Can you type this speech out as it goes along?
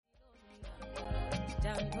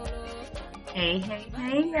Hey, hey,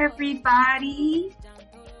 hey, everybody.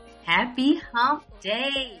 Happy hump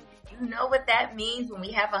day. You know what that means when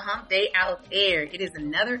we have a hump day out there. It is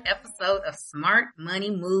another episode of Smart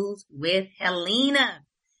Money Moves with Helena.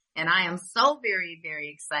 And I am so very, very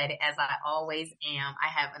excited, as I always am. I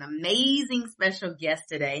have an amazing special guest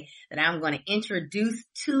today that I'm going to introduce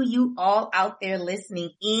to you all out there listening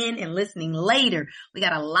in and listening later. We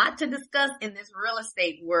got a lot to discuss in this real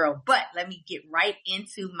estate world, but let me get right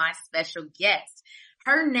into my special guest.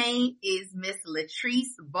 Her name is Miss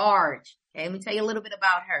Latriece Bardge. Okay, let me tell you a little bit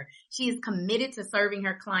about her. She is committed to serving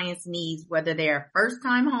her clients' needs, whether they are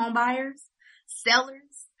first-time home buyers, sellers,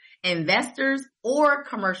 investors, or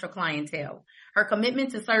commercial clientele. Her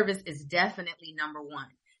commitment to service is definitely number one.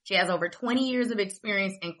 She has over 20 years of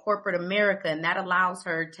experience in corporate America, and that allows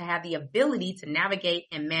her to have the ability to navigate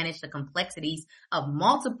and manage the complexities of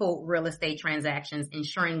multiple real estate transactions,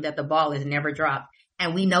 ensuring that the ball is never dropped.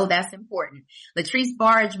 And we know that's important. Latriece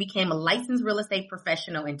Bardge became a licensed real estate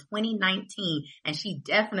professional in 2019, and she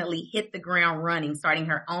definitely hit the ground running, starting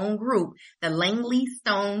her own group, the Langley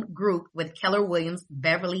Stone Group with Keller Williams,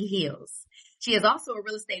 Beverly Hills. She is also a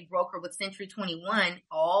real estate broker with Century 21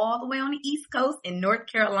 all the way on the East Coast in North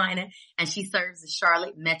Carolina, and she serves the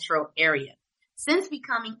Charlotte metro area. Since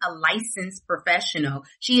becoming a licensed professional,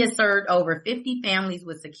 she has served over 50 families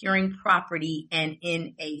with securing property and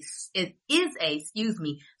it is a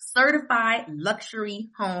certified luxury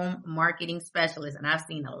home marketing specialist. And I've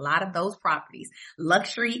seen a lot of those properties.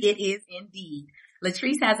 Luxury it is indeed.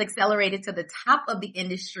 Latriece has accelerated to the top of the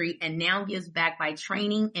industry and now gives back by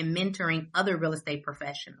training and mentoring other real estate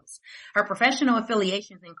professionals. Her professional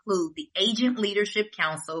affiliations include the Agent Leadership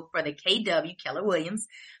Council for the KW Keller Williams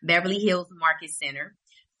Beverly Hills Market Center,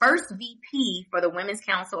 First VP for the Women's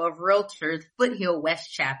Council of Realtors Foothill West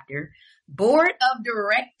Chapter, Board of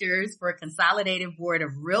Directors for Consolidated Board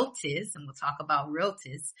of Realtors, and we'll talk about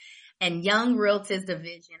Realtors, and Young Realtors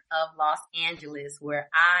Division of Los Angeles, where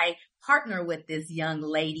I partner with this young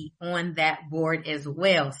lady on that board as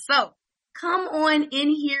well. So come on in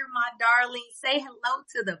here, my darling. Say hello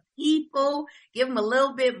to the people. Give them a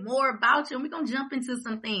little bit more about you. And we're going to jump into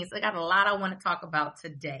some things. I got a lot I want to talk about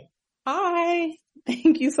today. Hi.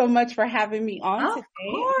 Thank you so much for having me on today.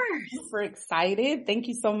 Of course. I'm super excited. Thank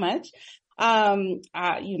you so much.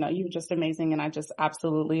 You're just amazing and I just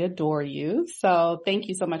absolutely adore you. So thank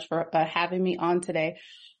you so much for having me on today.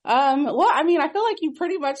 I feel like you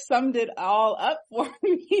pretty much summed it all up for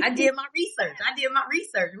me. I did my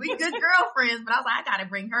research. We good girlfriends, but I was like, I got to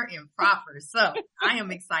bring her in proper. So I am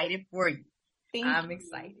excited for you. I'm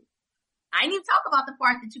excited. I didn't even talk about the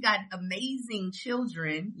part that you got amazing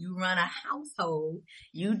children. You run a household.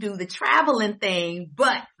 You do the traveling thing,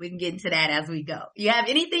 but we can get into that as we go. You have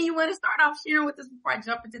anything you want to start off sharing with us before I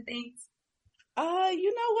jump into things?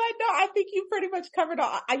 You know what? No, I think you pretty much covered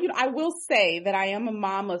all. I will say that I am a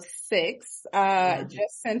mom of 6.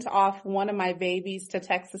 Just sent off one of my babies to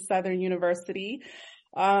Texas Southern University.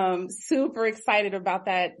 Super excited about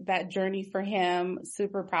that journey for him.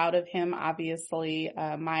 Super proud of him, obviously.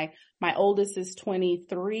 My oldest is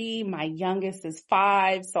 23. My youngest is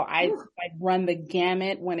 5. So I run the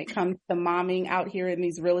gamut when it comes to momming out here in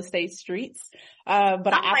these real estate streets. But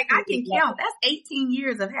I can count. That's 18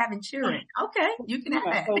 years of having children. Okay. You can have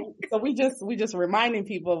that. So we just reminding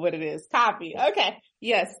people of what it is. Copy. Okay.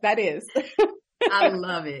 Yes, that is. I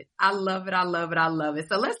love it. I love it. I love it. I love it.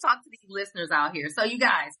 So let's talk to these listeners out here. So you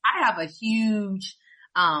guys, I have a huge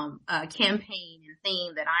campaign and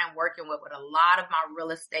theme that I am working with a lot of my real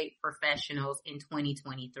estate professionals in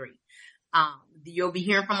 2023. You'll be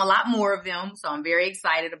hearing from a lot more of them. So I'm very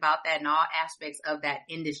excited about that and all aspects of that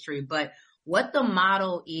industry. But what the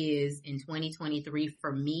model is in 2023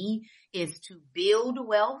 for me is to build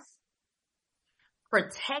wealth,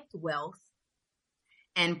 protect wealth,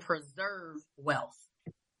 and preserve wealth.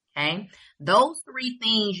 Okay. Those 3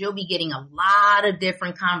 things, you'll be getting a lot of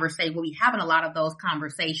different conversations. We'll be having a lot of those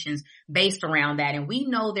conversations based around that. And we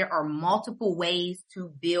know there are multiple ways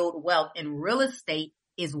to build wealth, and real estate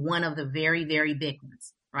is one of the very, very big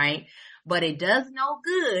ones, right? But it does no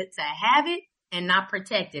good to have it and not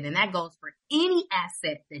protect it. And that goes for any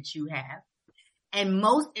asset that you have. And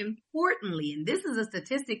most importantly, and this is a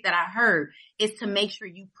statistic that I heard, is to make sure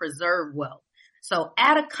you preserve wealth. So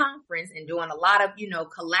at a conference and doing a lot of,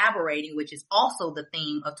 collaborating, which is also the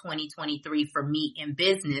theme of 2023 for me in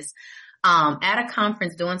business, at a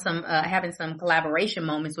conference doing having some collaboration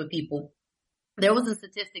moments with people, there was a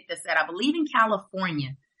statistic that said, I believe in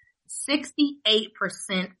California,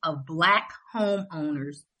 68% of Black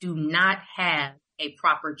homeowners do not have a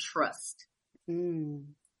proper trust.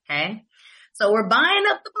 Okay. So we're buying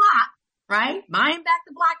up the block, right? Buying back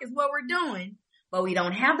the block is what we're doing, but we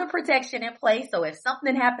don't have the protection in place. So if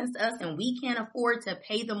something happens to us and we can't afford to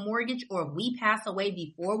pay the mortgage, or if we pass away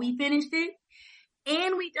before we finished it,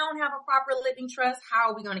 and we don't have a proper living trust,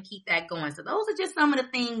 how are we going to keep that going? So those are just some of the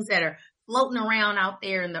things that are floating around out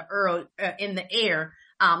there in the air.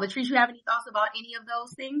 Latriece, you have any thoughts about any of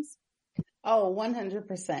those things? Oh,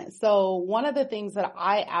 100%. So one of the things that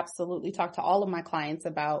I absolutely talk to all of my clients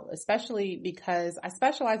about, especially because I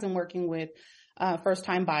specialize in working with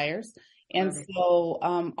first-time buyers. And so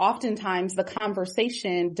oftentimes the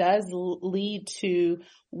conversation does lead to,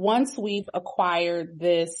 once we've acquired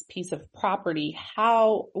this piece of property,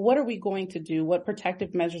 what are we going to do? What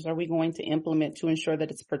protective measures are we going to implement to ensure that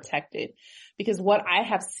it's protected? Because what I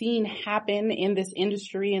have seen happen in this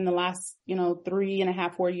industry in the last,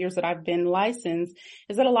 3.5, 4 years that I've been licensed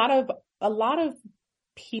is that a lot of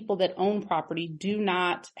people that own property do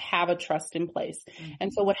not have a trust in place. Mm-hmm.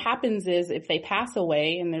 And so what happens is, if they pass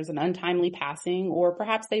away and there's an untimely passing, or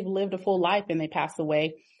perhaps they've lived a full life and they pass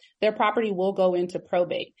away, their property will go into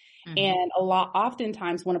probate. Mm-hmm. And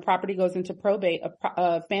oftentimes when a property goes into probate,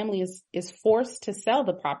 a family is forced to sell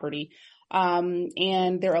the property.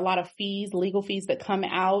 And there are a lot of legal fees that come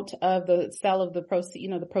out of the sale of the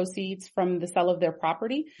proceeds from the sale of their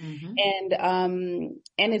property. Mm-hmm.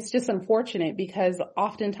 And it's just unfortunate, because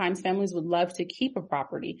oftentimes families would love to keep a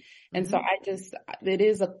property. And mm-hmm. so it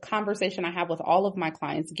is a conversation I have with all of my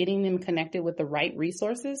clients, getting them connected with the right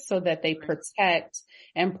resources so that they protect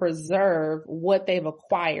and preserve what they've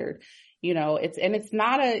acquired. It's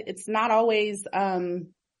not always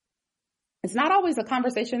a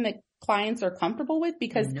conversation that clients are comfortable with,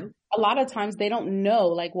 because a lot of times they don't know,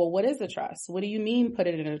 like, well, what is a trust? What do you mean put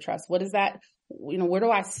it in a trust? What is that? Where do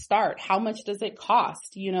I start? How much does it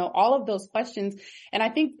cost? All of those questions. And I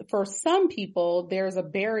think for some people, there's a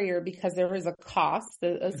barrier because there is a cost.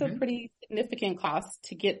 It's mm-hmm. a pretty significant cost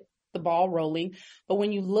to get the ball rolling. But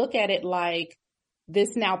when you look at it like,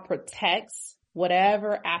 this now protects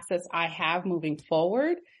whatever assets I have moving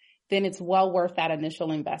forward, then it's well worth that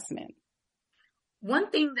initial investment.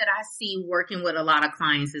 One thing that I see working with a lot of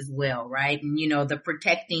clients as well, right? And, the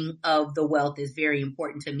protecting of the wealth is very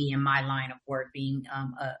important to me in my line of work, being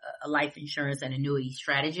a life insurance and annuity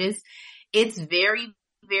strategist. It's very,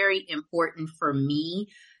 very important for me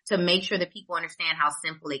to make sure that people understand how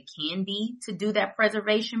simple it can be to do that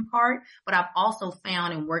preservation part. But I've also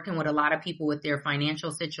found, in working with a lot of people with their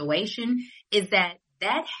financial situation, is that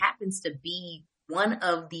happens to be one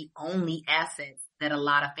of the only assets that a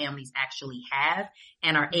lot of families actually have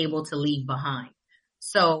and are able to leave behind.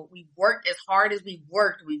 So we've worked as hard as we've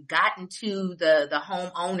worked. We've gotten to the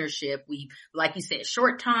home ownership. We, like you said,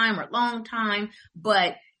 short time or long time,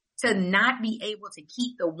 but to not be able to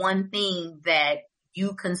keep the one thing that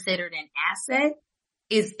you considered an asset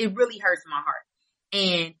it really hurts my heart.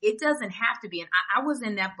 And it doesn't have to be. And I was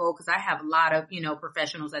in that boat because I have a lot of,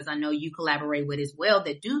 professionals, as I know you collaborate with as well,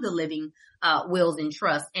 that do the living wills and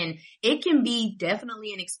trusts. And it can be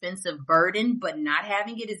definitely an expensive burden, but not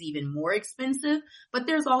having it is even more expensive. But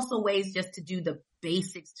there's also ways just to do the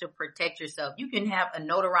basics to protect yourself. You can have a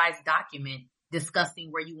notarized document discussing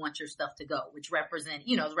where you want your stuff to go, which is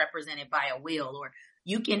represented by a will, or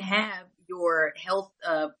you can have your health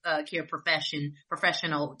care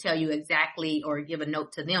professional tell you exactly, or give a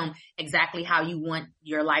note to them exactly how you want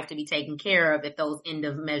your life to be taken care of if those end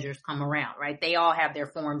of measures come around, right? They all have their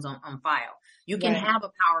forms on file. You can have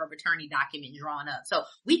a power of attorney document drawn up. So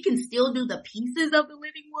we can still do the pieces of the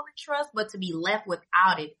living will and trust, but to be left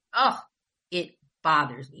without it, it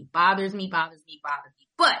bothers me.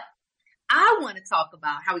 But I want to talk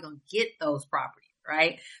about how we're going to get those properties,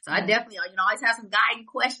 right? So I definitely, always have some guiding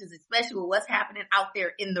questions, especially with what's happening out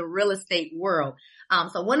there in the real estate world.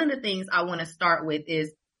 So one of the things I want to start with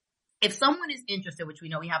is, if someone is interested, which we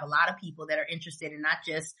know we have a lot of people that are interested in not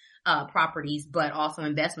just properties, but also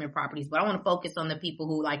investment properties. But I want to focus on the people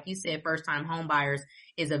who, like you said, first-time home buyers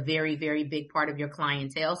is a very, very big part of your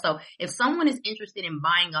clientele. So if someone is interested in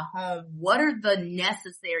buying a home, what are the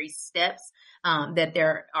necessary steps that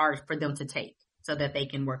there are for them to take so that they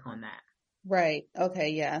can work on that? Right. Okay.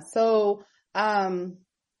 Yeah. So, so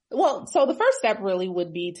the first step really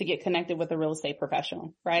would be to get connected with a real estate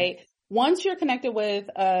professional, right? Mm-hmm. Once you're connected with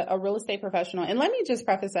a real estate professional, and let me just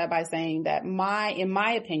preface that by saying that in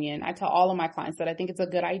my opinion, I tell all of my clients that I think it's a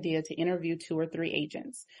good idea to interview 2 or 3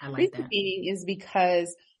 agents. I like that. Reason is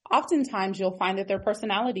because oftentimes you'll find that there are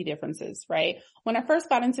personality differences, right? When I first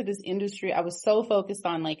got into this industry, I was so focused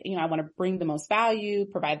on I want to bring the most value,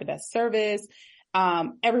 provide the best service.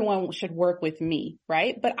 everyone should work with me,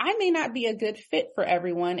 right? But I may not be a good fit for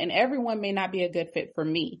everyone, and everyone may not be a good fit for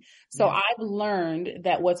me. So Yeah. I've learned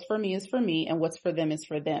that what's for me is for me and what's for them is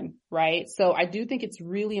for them, right? So I do think it's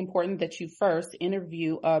really important that you first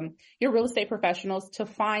interview your real estate professionals to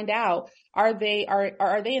find out, are they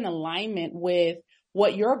in alignment with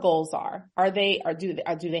what your goals are? Do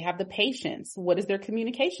they have the patience? What is their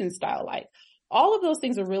communication style like? All of those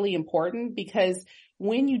things are really important, because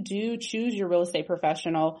when you do choose your real estate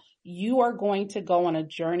professional, you are going to go on a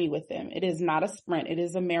journey with them. It is not a sprint. It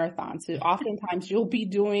is a marathon. So oftentimes you'll be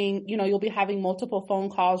you'll be having multiple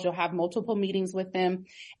phone calls. You'll have multiple meetings with them.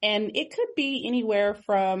 And it could be anywhere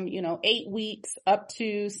from, 8 weeks up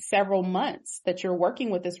to several months that you're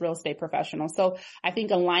working with this real estate professional. So I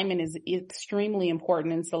think alignment is extremely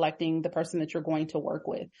important in selecting the person that you're going to work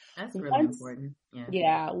with. That's really important.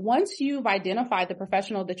 Yeah. Once you've identified the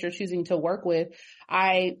professional that you're choosing to work with,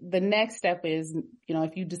 the next step is,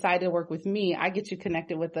 if you decide to work with me, I get you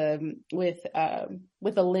connected with a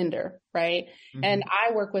lender, right? Mm-hmm. And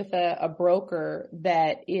I work with a broker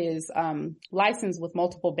that is, licensed with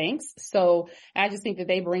multiple banks. So I just think that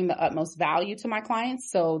they bring the utmost value to my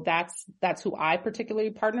clients. So that's who I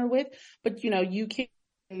particularly partner with. But,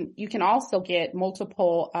 you can also get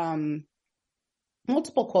multiple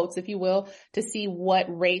quotes, if you will, to see what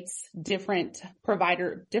rates different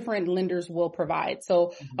lenders will provide.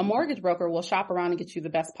 So a mortgage broker will shop around and get you the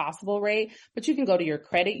best possible rate, but you can go to your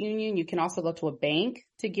credit union. You can also go to a bank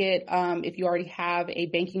to get, if you already have a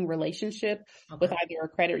banking relationship with either a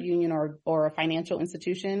credit union or a financial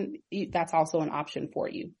institution, that's also an option for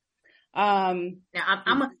you. Now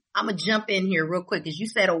I'm gonna jump in here real quick, because you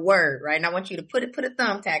said a word, right? And I want you to put a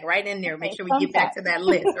thumbtack right in there. Make sure we get back to that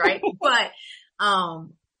list, right? But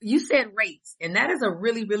you said rates, and that is a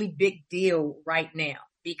really, really big deal right now,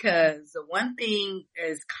 because the one thing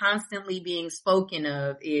is constantly being spoken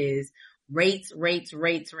of is rates.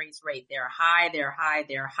 They're high,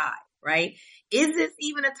 right? Is this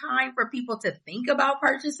even a time for people to think about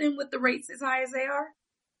purchasing with the rates as high as they are?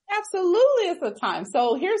 Absolutely, it's a time.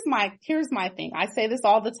 So here's my thing. I say this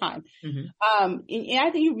all the time. Mm-hmm. And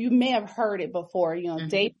I think you may have heard it before, mm-hmm.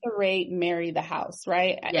 Date the rate, marry the house,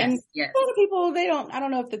 right? Yes, and yes. A lot of people, I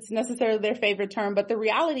don't know if it's necessarily their favorite term, but the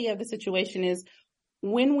reality of the situation is,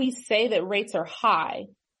 when we say that rates are high,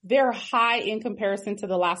 they're high in comparison to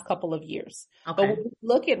the last couple of years. Okay. But when we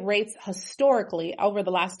look at rates historically over the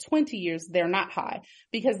last 20 years, they're not high,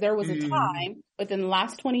 because there was a time within the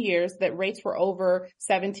last 20 years that rates were over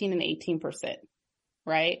 17 and 18%,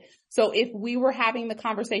 right? So if we were having the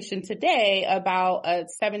conversation today about a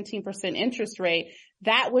 17% interest rate,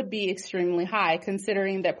 that would be extremely high,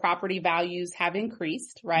 considering that property values have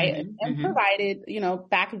increased, right? Mm-hmm. And provided,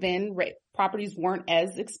 back then properties weren't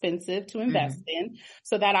as expensive to invest in.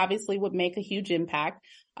 So that obviously would make a huge impact.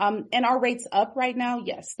 And are rates up right now?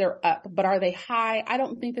 Yes, they're up, but are they high? I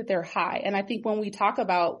don't think that they're high. And I think when we talk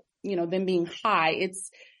about, them being high,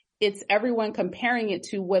 it's everyone comparing it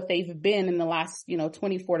to what they've been in the last,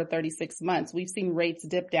 24 to 36 months. We've seen rates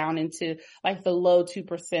dip down into like the low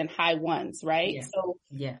 2%, high ones, right? Yeah. So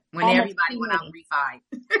yeah, when everybody went out refi.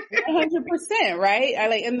 100%, right?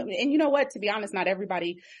 And you know what, to be honest, not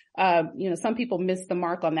everybody, some people miss the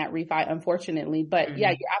mark on that refi, unfortunately, but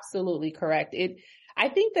yeah, you're absolutely correct. I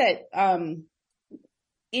think that,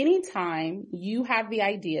 anytime you have the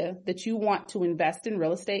idea that you want to invest in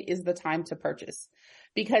real estate is the time to purchase.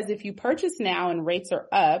 Because if you purchase now and rates are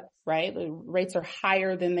up, right? The rates are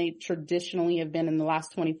higher than they traditionally have been in the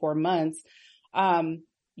last 24 months.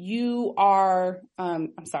 You are,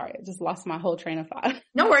 I'm sorry, I just lost my whole train of thought.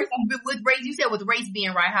 No worries. With rates, you said with rates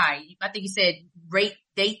being right high, I think you said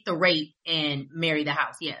date the rate and marry the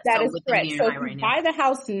house. Yeah. That is correct. So if you buy the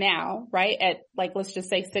house now, right, at let's just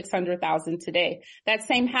say 600,000 today, that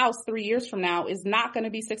same house 3 years from now is not going to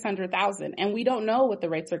be 600,000. And we don't know what the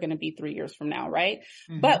rates are going to be 3 years from now, right?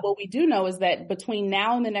 Mm-hmm. But what we do know is that between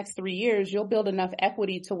now and the next 3 years, you'll build enough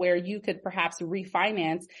equity to where you could perhaps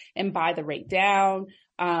refinance and buy the rate down.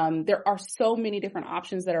 There are so many different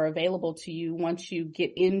options that are available to you once you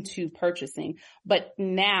get into purchasing. But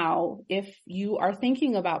now, if you are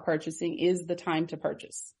thinking about purchasing, is the time to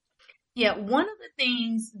purchase. Yeah, one of the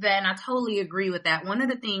things that, and I totally agree with that, one of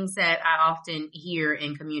the things that I often hear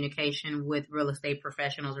in communication with real estate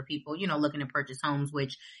professionals or people, looking to purchase homes,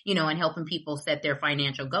 which, and helping people set their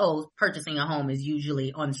financial goals, purchasing a home is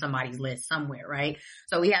usually on somebody's list somewhere, right?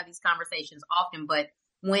 So we have these conversations often, but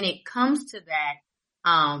when it comes to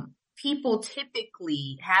that, people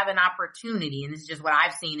typically have an opportunity, and this is just what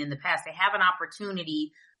I've seen in the past, they have an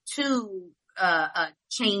opportunity to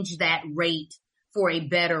change that rate for a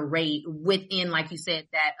better rate within, like you said,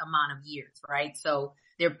 that amount of years, right? So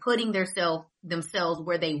they're putting themselves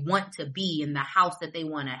where they want to be in the house that they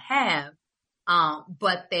want to have.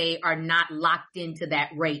 But they are not locked into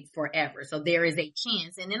that rate forever. So there is a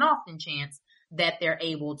chance, and an often chance, that they're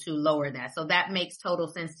able to lower that. So that makes total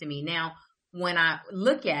sense to me. Now, when I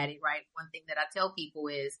look at it, right, one thing that I tell people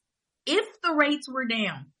is if the rates were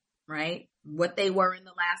down, right, what they were in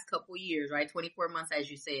the last couple years, right, 24 months, as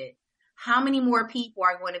you said, how many more people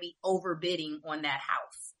are going to be overbidding on that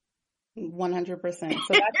house? 100%.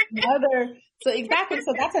 So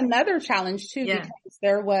that's another challenge too, because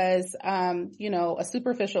there was, a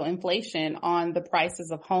superficial inflation on the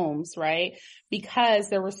prices of homes, right? Because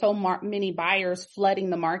there were so many buyers flooding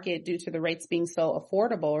the market due to the rates being so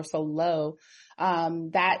affordable or so low.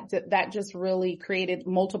 That just really created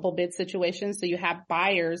multiple bid situations. So you have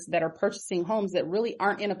buyers that are purchasing homes that really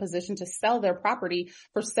aren't in a position to sell their property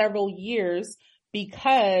for several years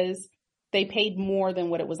because they paid more than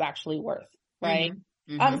what it was actually worth, right?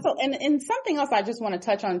 Mm-hmm. So something else I just want to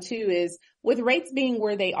touch on too is with rates being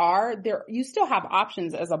where they are, you still have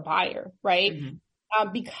options as a buyer, right?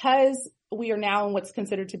 Mm-hmm. Because we are now in what's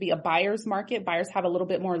considered to be a buyer's market, buyers have a little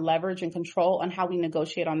bit more leverage and control on how we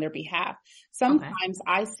negotiate on their behalf. Sometimes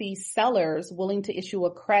I see sellers willing to issue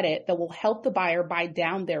a credit that will help the buyer buy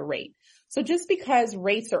down their rate. So just because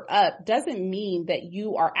rates are up doesn't mean that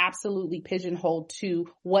you are absolutely pigeonholed to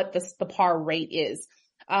what the par rate is.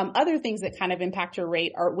 Other things that kind of impact your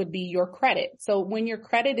rate would be your credit. So when you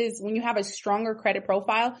have a stronger credit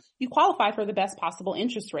profile, you qualify for the best possible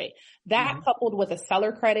interest rate. That coupled with a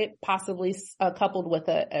seller credit, possibly coupled with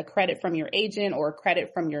a credit from your agent or a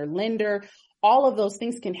credit from your lender, all of those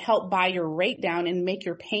things can help buy your rate down and make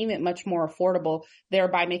your payment much more affordable,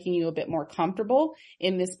 thereby making you a bit more comfortable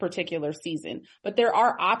in this particular season. But there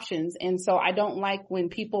are options. And so I don't like when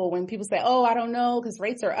people say, oh, I don't know, because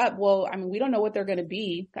rates are up. Well, I mean, we don't know what they're going to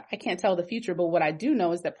be. I can't tell the future, but what I do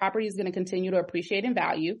know is that property is going to continue to appreciate in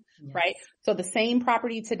value, right? So the same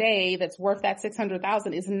property today that's worth that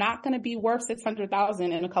 $600,000 is not going to be worth $600,000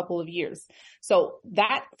 in a couple of years. So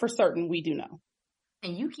that for certain we do know.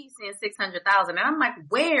 And you keep saying 600,000, and I'm like,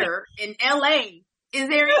 where in LA is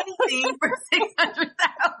there anything for 600,000?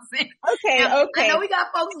 Okay. I know we got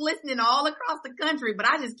folks listening all across the country, but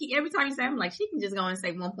I just keep, every time you say, I'm like, she can just go and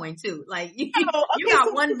say 1.2. Like you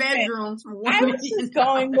got one bedroom for $1 million. I was just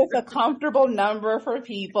going with a comfortable number for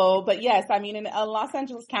people, but yes, I mean, in Los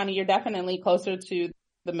Angeles County, you're definitely closer to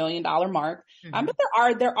the $1 million mark. Mm-hmm.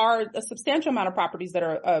 But there are a substantial amount of properties that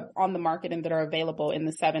are on the market and that are available in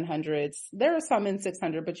the 700s. There are some in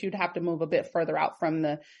 600, but you'd have to move a bit further out from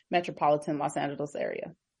the metropolitan Los Angeles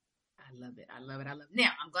area. I love it. Now,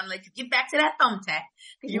 I'm going to let you get back to that thumbtack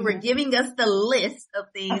because you were giving us the list of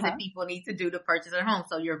things that people need to do to purchase their home.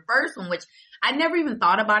 So your first one, which I never even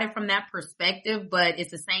thought about it from that perspective, but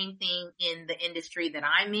it's the same thing in the industry that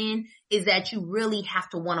I'm in, is that you really have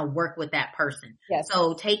to want to work with that person. Yes.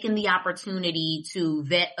 So taking the opportunity to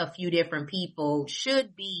vet a few different people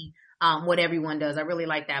should be what everyone does. I really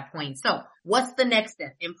like that point. So what's the next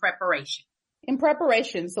step in preparation? In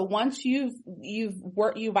preparation. So once you've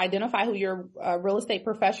identified who your real estate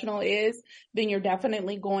professional is, then you're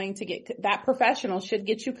definitely going to that professional should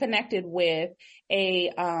get you connected with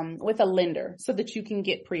a lender so that you can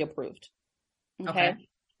get pre-approved. Okay.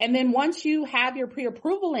 And then once you have your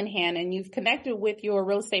pre-approval in hand and you've connected with your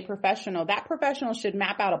real estate professional, that professional should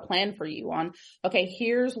map out a plan for you on, okay,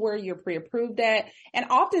 here's where you're pre-approved at. And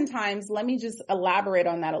oftentimes, let me just elaborate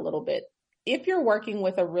on that a little bit. If you're working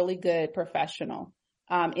with a really good professional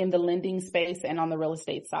in the lending space and on the real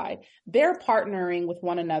estate side, they're partnering with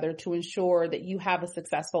one another to ensure that you have a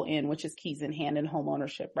successful end, which is keys in hand in home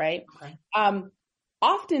ownership, right? Okay.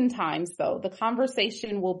 Oftentimes, though, the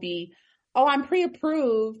conversation will be, oh, I'm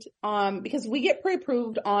pre-approved because we get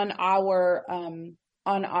pre-approved on our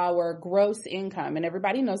gross income. And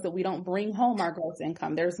everybody knows that we don't bring home our gross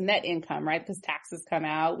income. There's net income, right? Because taxes come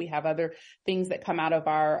out. We have other things that come out of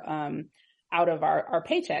our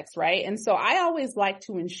paychecks, right? And so I always like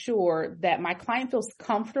to ensure that my client feels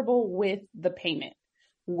comfortable with the payment.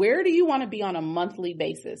 Where do you want to be on a monthly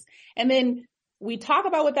basis? And then we talk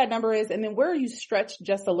about what that number is, and then where are you stretched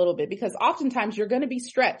just a little bit? Because oftentimes you're going to be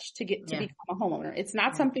stretched to become a homeowner. It's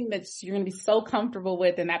not something that you're going to be so comfortable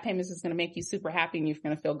with, and that payment is just going to make you super happy and you're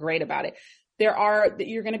going to feel great about it.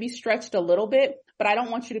 you're going to be stretched a little bit, but I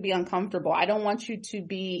don't want you to be uncomfortable. I don't want you to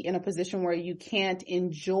be in a position where you can't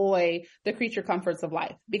enjoy the creature comforts of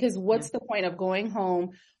life, because what's the point of going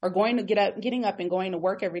home or getting up and going to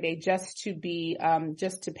work every day just to be,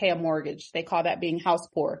 just to pay a mortgage? They call that being house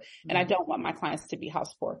poor. And I don't want my clients to be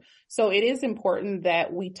house poor. So it is important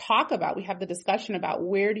that we have the discussion about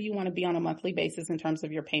where do you want to be on a monthly basis in terms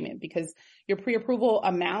of your payment, because your pre-approval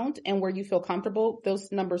amount and where you feel comfortable,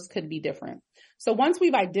 those numbers could be different. So once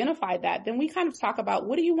we've identified that, then we kind of talk about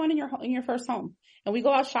what do you want in your first home, and we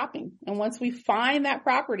go out shopping. And once we find that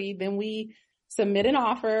property, then we submit an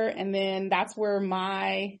offer, and then that's where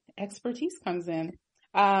my expertise comes in.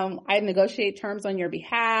 I negotiate terms on your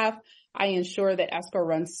behalf. I ensure that escrow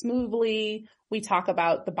runs smoothly. We talk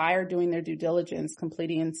about the buyer doing their due diligence,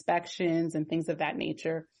 completing inspections and things of that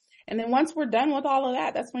nature. And then once we're done with all of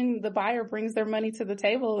that, that's when the buyer brings their money to the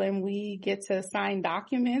table and we get to sign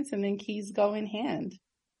documents, and then keys go in hand.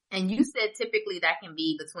 And you said typically that can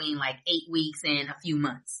be between like 8 weeks and a few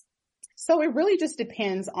months. So it really just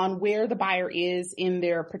depends on where the buyer is in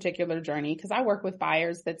their particular journey. Because I work with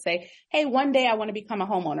buyers that say, hey, one day I want to become a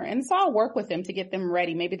homeowner. And so I'll work with them to get them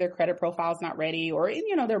ready. Maybe their credit profile is not ready, or,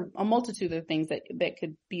 there are a multitude of things that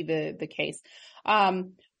could be the case.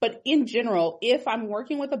 But in general, if I'm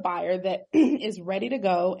working with a buyer that is ready to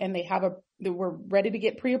go and we're ready to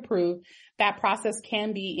get pre-approved, that process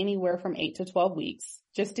can be anywhere from 8 to 12 weeks,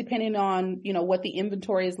 just depending on, what the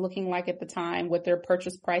inventory is looking like at the time, what their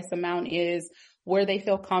purchase price amount is, where they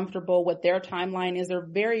feel comfortable, what their timeline is.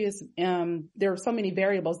 There are so many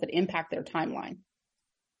variables that impact their timeline.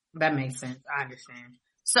 That makes sense. I understand.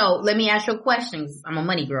 So let me ask you a question. I'm a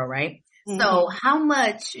money girl, right? Mm-hmm. So how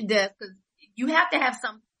much cause you have to have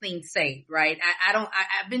something saved, right?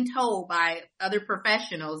 I've been told by other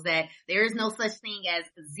professionals that there is no such thing as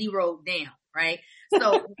zero down, right?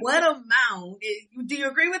 So what amount, do you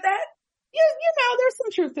agree with that? Yeah, there's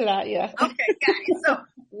some truth to that. Yeah. Okay, got it. So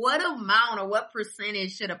what amount or what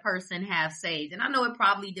percentage should a person have saved? And I know it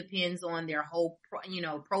probably depends on their whole,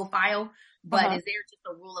 profile, but is there just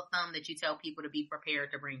a rule of thumb that you tell people to be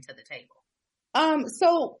prepared to bring to the table?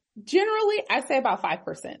 So generally I say about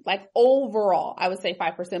 5%, like overall, I would say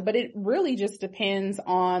 5%, but it really just depends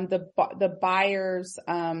on the buyer's,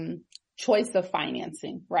 choice of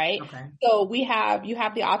financing, right? Okay. So you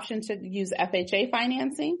have the option to use FHA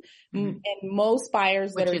financing, and most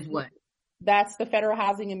buyers Which is what? That's the Federal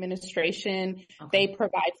Housing Administration. Okay. They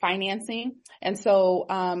provide financing. And so,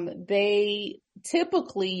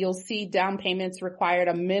 typically you'll see down payments required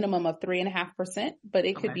a minimum of 3.5%, but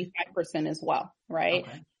it could be 5% as well. Right.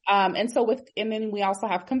 Okay. And then we also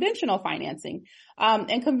have conventional financing.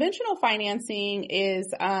 And conventional financing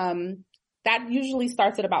is, that usually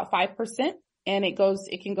starts at about 5%. And it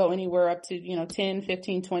can go anywhere up to, 10,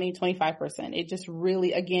 15, 20, 25%. It just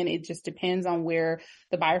really, again, it just depends on where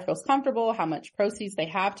the buyer feels comfortable, how much proceeds they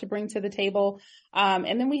have to bring to the table.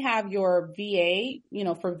 And then we have your VA,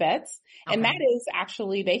 for vets. And that is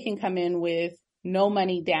actually, they can come in with no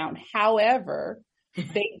money down. However,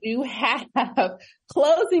 they do have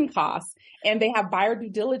closing costs and they have buyer due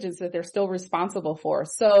diligence that they're still responsible for.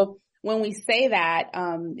 So when we say that,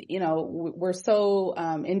 we're so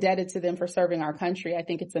indebted to them for serving our country. I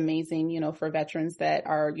think it's amazing, for veterans that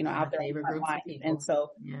are, out there. And so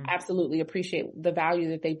absolutely appreciate the value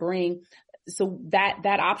that they bring. So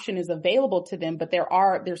that option is available to them, but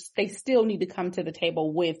they still need to come to the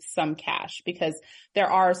table with some cash, because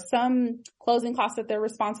there are some closing costs that they're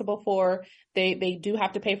responsible for. They do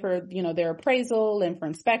have to pay for, their appraisal and for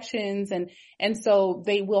inspections. And so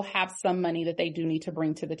they will have some money that they do need to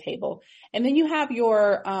bring to the table. And then you have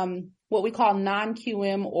your, what we call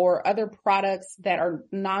non-QM or other products that are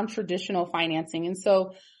non-traditional financing. And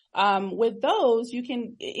so, with those, it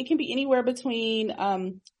can be anywhere between,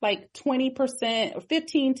 like 20% or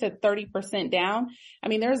 15 to 30% down. I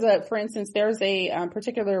mean, there's a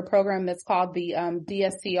particular program that's called the,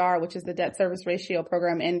 DSCR, which is the debt service ratio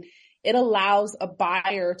program. And it allows a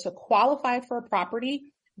buyer to qualify for a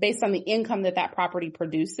property based on the income that property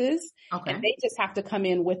produces. Okay. And they just have to come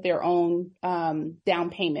in with their own, down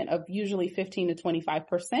payment of usually 15 to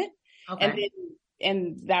 25%. Okay.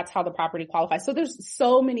 And that's how the property qualifies. So there's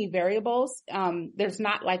so many variables. There's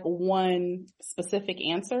not like one specific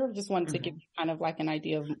answer. Just wanted to give you kind of like an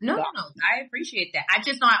idea of. No. I appreciate that. I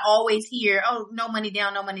just know I always hear, no money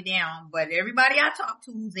down. But everybody I talk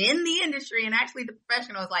to who's in the industry and actually the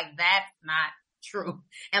professional is like, that's not true.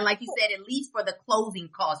 And like you said, at least for the closing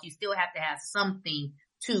costs, you still have to have something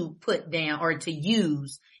to put down or to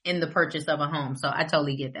use in the purchase of a home. So I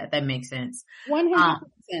totally get that. That makes sense. 100%.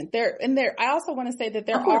 I also want to say that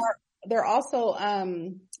there are also,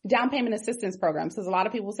 down payment assistance programs. Because a lot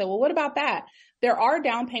of people say, well, what about that? There are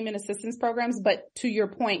down payment assistance programs, but to your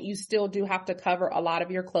point, you still do have to cover a lot of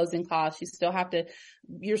your closing costs.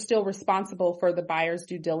 You're still responsible for the buyer's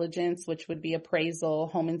due diligence, which would be appraisal,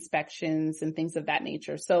 home inspections, and things of that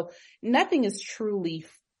nature. So nothing is truly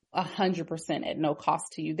 100% at no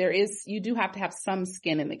cost to you. You do have to have some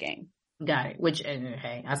skin in the game. Got it. Which,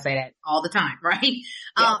 hey, I say that all the time, right?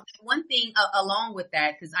 Yeah. One thing along with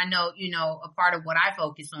that, because I know, a part of what I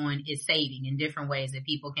focus on is saving in different ways that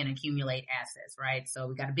people can accumulate assets, right? So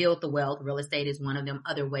we got to build the wealth. Real estate is one of them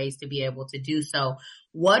other ways to be able to do so.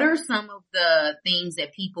 What are some of the things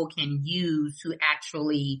that people can use to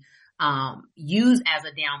actually use as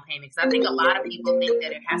a down payment? Because I think a lot of people think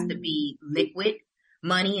that it has to be liquid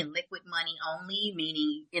money and liquid money only,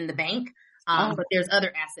 meaning in the bank. But there's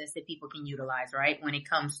other assets that people can utilize, right? When it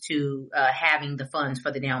comes to having the funds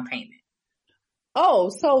for the down payment. Oh,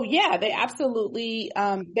 so yeah, they absolutely,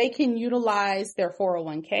 they can utilize their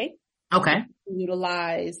 401k. Okay. They can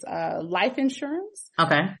utilize life insurance.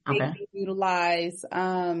 Okay. They can utilize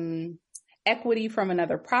equity from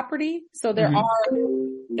another property. So there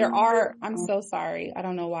are, I'm so sorry. I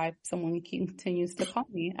don't know why someone continues to call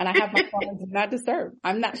me, and I have my phone do not disturb.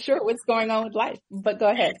 I'm not sure what's going on with life, but go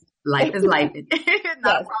ahead. Life is life.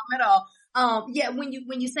 Not a problem at all. Yeah, when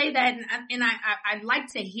you say that, and I'd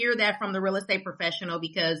like to hear that from the real estate professional,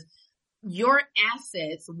 because your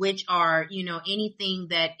assets, which are, anything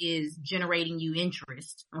that is generating you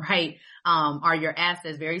interest, right? Are your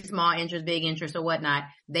assets, very small interest, big interest or whatnot.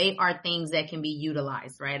 They are things that can be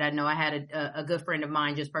utilized, right? I know I had a good friend of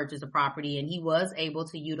mine just purchased a property, and he was able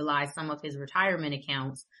to utilize some of his retirement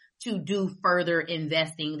accounts to do further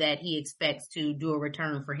investing that he expects to do a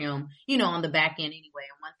return for him, on the back end anyway.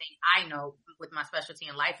 And one thing I know with my specialty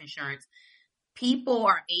in life insurance, people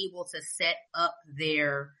are able to set up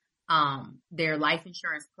their life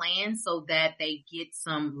insurance plan so that they get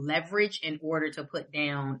some leverage in order to put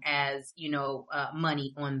down as,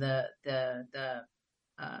 money on the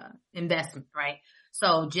investment, right?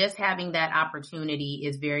 So just having that opportunity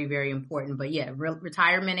is very, very important. But yeah,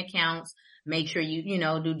 retirement accounts, make sure you,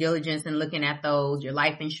 do diligence in looking at those, your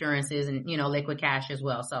life insurances and, liquid cash as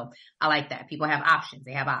well. So I like that. People have options.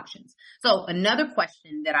 They have options. So another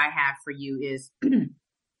question that I have for you is,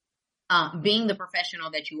 being the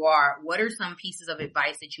professional that you are, what are some pieces of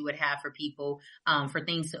advice that you would have for people, for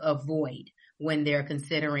things to avoid when they're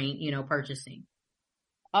considering, purchasing?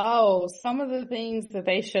 Oh, some of the things that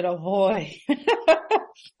they should avoid.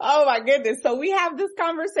 Oh my goodness. So we have this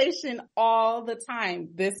conversation all the time.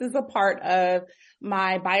 This is a part of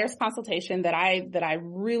my buyer's consultation that I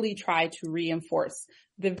really try to reinforce.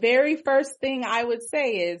 The very first thing I would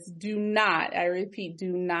say is do not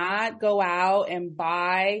go out and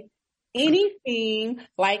buy anything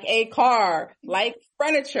like a car, like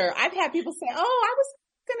furniture. I've had people say, oh, I was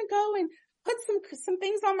going to go and put some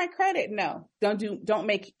things on my credit. No, don't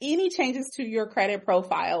make any changes to your credit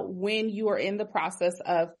profile when you are in the process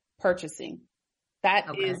of purchasing. That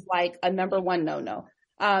is like a number one no.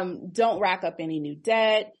 Don't rack up any new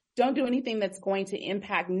debt. Don't do anything that's going to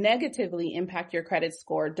negatively impact your credit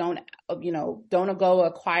score. Don't go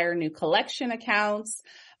acquire new collection accounts.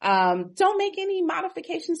 Don't make any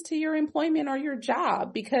modifications to your employment or your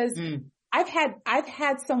job, because I've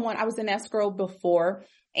had someone, I was in escrow before,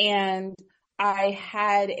 and I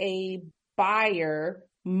had a buyer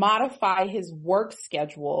modify his work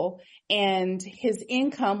schedule, and his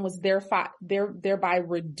income was thereby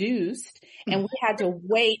reduced. And we had to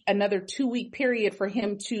wait another 2-week period for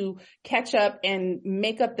him to catch up and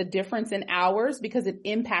make up the difference in hours, because it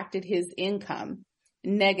impacted his income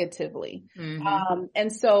negatively.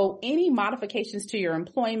 And so any modifications to your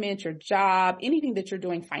employment, your job, anything that you're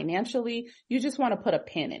doing financially, you just want to put a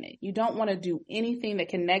pin in it. You don't want to do anything that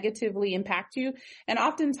can negatively impact you. And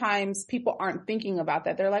oftentimes people aren't thinking about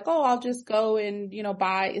that. They're like, oh, I'll just go and,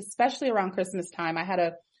 buy, especially around Christmas time. I had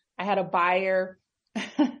a buyer,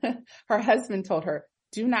 her husband told her,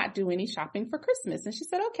 do not do any shopping for Christmas. And she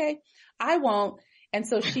said, okay, I won't. And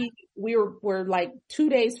so we were like 2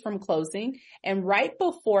 days from closing, and right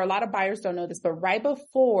before, a lot of buyers don't know this, but right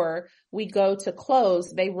before we go to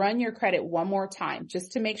close, they run your credit one more time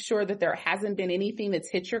just to make sure that there hasn't been anything that's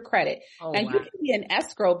hit your credit. You can be in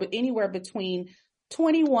escrow, but anywhere between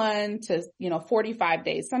 21 to, 45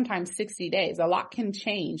 days, sometimes 60 days. A lot can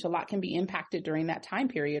change. A lot can be impacted during that time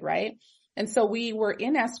period, right? And so we were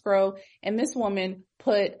in escrow, and this woman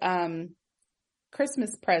put,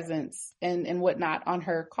 Christmas presents and whatnot on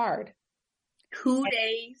her card. 2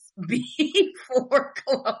 days before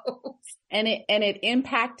close. and it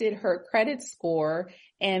impacted her credit score,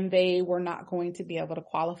 and they were not going to be able to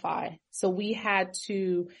qualify. So we had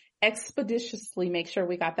to expeditiously make sure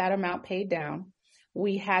we got that amount paid down.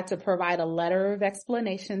 We had to provide a letter of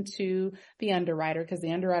explanation to the underwriter, because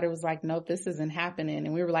the underwriter was like, nope, this isn't happening.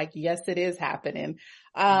 And we were like, yes, it is happening.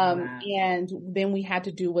 Wow. And then we had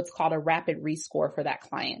to do what's called a rapid rescore for that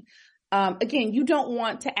client. Again, you don't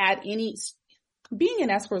want to add being in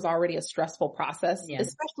escrow is already a stressful process,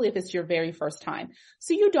 especially if it's your very first time.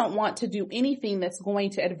 So you don't want to do anything that's going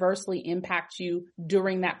to adversely impact you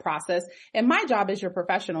during that process. And my job as your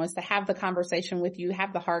professional is to have the conversation with you,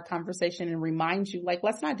 have the hard conversation, and remind you, like,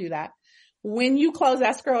 let's not do that. When you close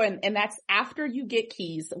escrow, and that's after you get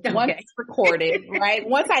keys, once it's recorded, right?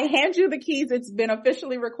 Once I hand you the keys, it's been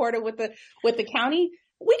officially recorded with the county.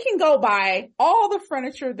 We can go buy all the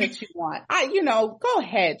furniture that you want. Go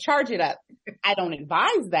ahead, charge it up. I don't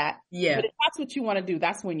advise that. Yeah. But if that's what you want to do,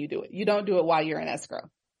 that's when you do it. You don't do it while you're in escrow.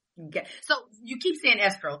 Okay. So you keep saying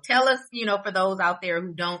escrow. Tell us, for those out there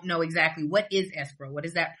who don't know exactly, what is escrow? What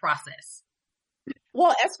is that process?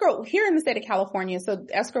 Well, escrow here in the state of California, so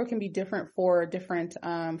escrow can be different for different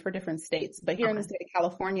states. But here in the state of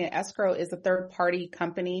California, escrow is a third party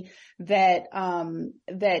company that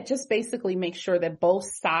just basically makes sure that both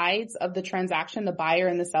sides of the transaction, the buyer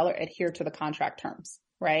and the seller, adhere to the contract terms.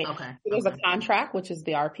 Right. Okay. There's a contract, which is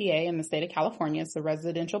the RPA in the state of California. It's the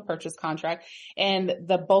residential purchase contract, and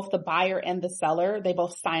both the buyer and the seller, they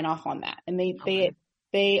both sign off on that, and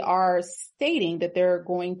they are stating that they're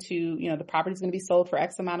going to, the property is going to be sold for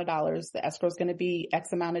X amount of dollars. The escrow is going to be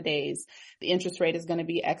X amount of days. The interest rate is going to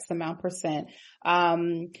be X amount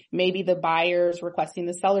 %. Maybe the buyer's requesting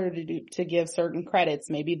the seller to give certain credits.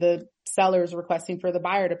 Maybe the seller's requesting for the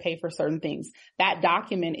buyer to pay for certain things. That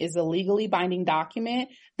document is a legally binding document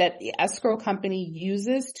that the escrow company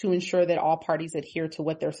uses to ensure that all parties adhere to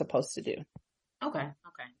what they're supposed to do. Okay.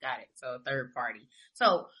 Got it. So third party.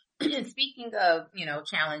 So speaking of,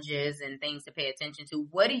 challenges and things to pay attention to,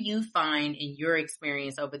 what do you find in your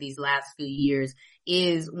experience over these last few years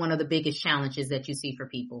is one of the biggest challenges that you see for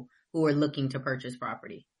people who are looking to purchase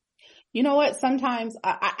property? You know what? Sometimes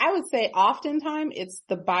I would say oftentimes it's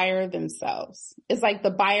the buyer themselves. It's like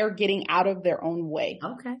the buyer getting out of their own way.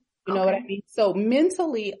 Okay. You know what I mean? So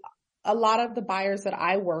mentally, a lot of the buyers that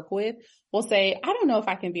I work with will say, I don't know if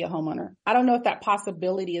I can be a homeowner. I don't know if that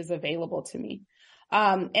possibility is available to me.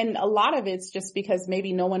 And a lot of it's just because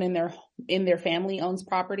maybe no one in their family owns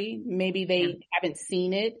property. Maybe they haven't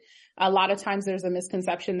seen it. A lot of times there's a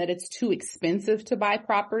misconception that it's too expensive to buy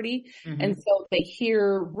property. Mm-hmm. And so they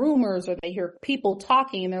hear rumors or they hear people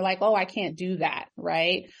talking and they're like, oh, I can't do that.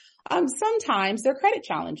 Right. Sometimes they're credit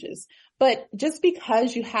challenges, but just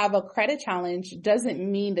because you have a credit challenge doesn't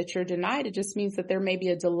mean that you're denied. It just means that there may be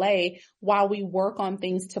a delay while we work on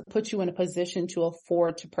things to put you in a position to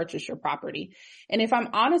afford to purchase your property. And if I'm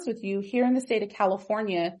honest with you, here in the state of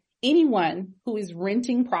California, anyone who is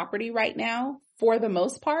renting property right now, for the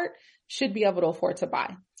most part, should be able to afford to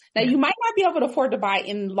buy. Now, you might not be able to afford to buy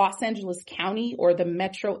in Los Angeles County or the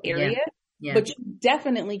metro area. Yeah. But you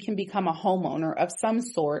definitely can become a homeowner of some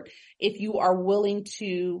sort if you are willing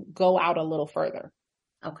to go out a little further.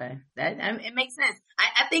 Okay. It makes sense.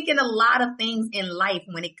 I think in a lot of things in life,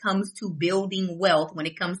 when it comes to building wealth, when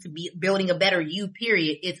it comes to building a better you,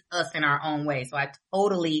 period, it's us in our own way. So I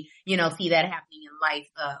totally, see that happening in life,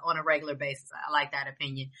 on a regular basis. I like that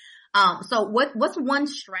opinion. So what's one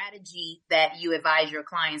strategy that you advise your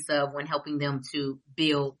clients of when helping them to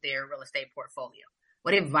build their real estate portfolio?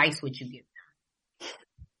 What advice would you give them?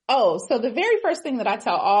 Oh, so the very first thing that I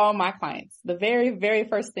tell all my clients, the very, very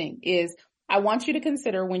first thing is I want you to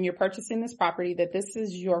consider when you're purchasing this property that this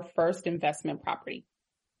is your first investment property.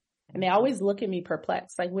 And they always look at me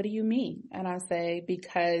perplexed, like, what do you mean? And I say,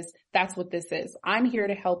 because that's what this is. I'm here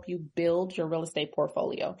to help you build your real estate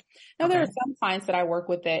portfolio. Now, there are some clients that I work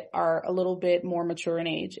with that are a little bit more mature in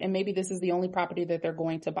age, and maybe this is the only property that they're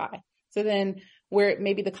going to buy. So then where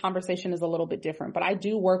maybe the conversation is a little bit different, but I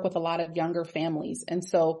do work with a lot of younger families. And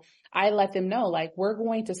so I let them know, like, we're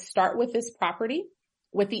going to start with this property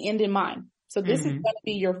with the end in mind. So this is going to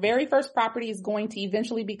be your very first property is going to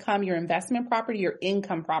eventually become your investment property, your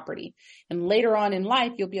income property. And later on in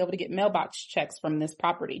life, you'll be able to get mailbox checks from this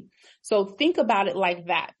property. So think about it like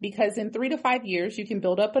that, because in 3 to 5 years, you can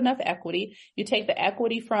build up enough equity. You take the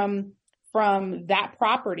equity from that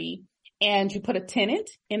property and you put a tenant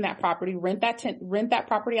in that property, rent that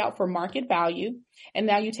property out for market value. And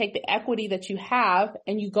now you take the equity that you have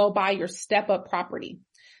and you go buy your step up property.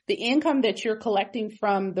 The income that you're collecting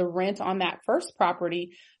from the rent on that first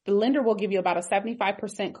property, the lender will give you about a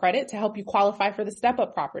 75% credit to help you qualify for the step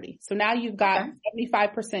up property. So now you've got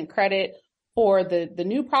 75% credit For the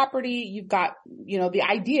new property, you've got, the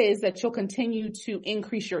idea is that you'll continue to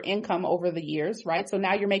increase your income over the years, right? So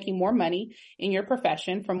now you're making more money in your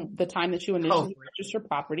profession from the time that you initially purchased your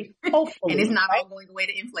property. Hopefully. And it's not all going away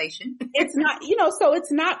to inflation. It's not, so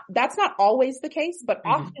that's not always the case, but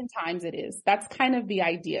oftentimes it is. That's kind of the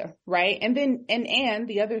idea, right? And then, and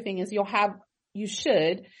the other thing is you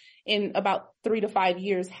should in about 3 to 5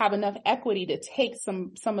 years have enough equity to take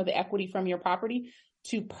some of the equity from your property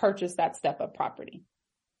to purchase that step up property.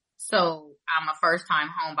 So I'm a first time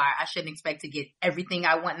home buyer. I shouldn't expect to get everything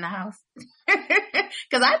I want in the house.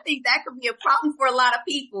 Cause I think that could be a problem for a lot of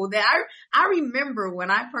people. That I remember when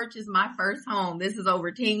I purchased my first home, this is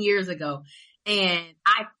over 10 years ago. And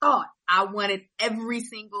I thought I wanted every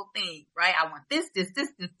single thing, right? I want this.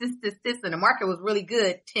 And the market was really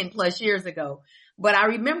good 10 plus years ago. But I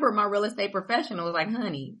remember my real estate professional was like,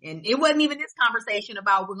 honey, and it wasn't even this conversation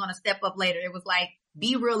about we're going to step up later. It was like,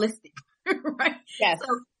 be realistic, right? Yes.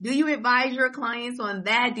 So do you advise your clients on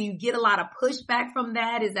that? Do you get a lot of pushback from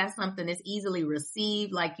that? Is that something that's easily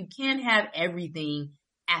received? Like you can't have everything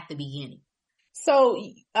at the beginning. So,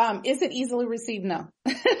 is it easily received? No.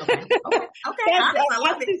 Okay. That's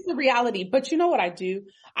the reality. But you know what I do?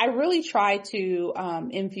 I really try to,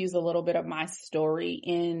 infuse a little bit of my story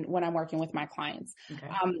when I'm working with my clients. Okay.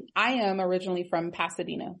 I am originally from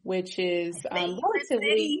Pasadena, which is,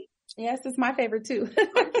 relatively. Yes, it's my favorite too.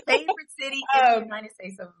 My favorite city in the United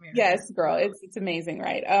States of America. Yes, girl. It's amazing,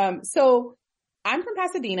 right? So I'm from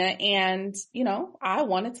Pasadena and, I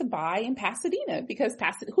wanted to buy in Pasadena because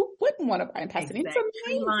who wouldn't want to buy in Pasadena? Exactly. It's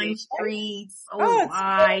amazing, Tree-lined streets,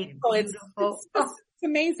 wide. It's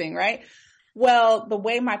amazing, right? Well, the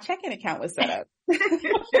way my checking account was set up,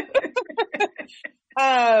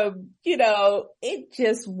 it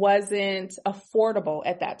just wasn't affordable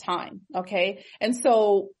at that time. Okay. And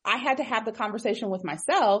so I had to have the conversation with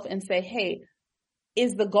myself and say, hey,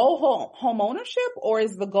 is the goal home ownership or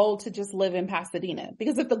is the goal to just live in Pasadena?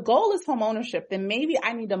 Because if the goal is home ownership, then maybe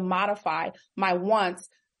I need to modify my wants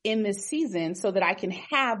in this season so that I can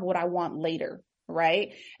have what I want later.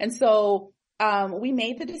 Right. And so, we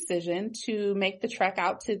made the decision to make the trek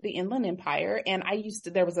out to the Inland Empire. And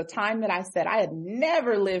there was a time that I said I had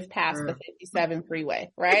never lived past the 57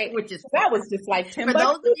 freeway, right? Which is, that was just like 10 for bucks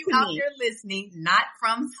those of you out me. there listening, not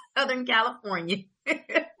from Southern California,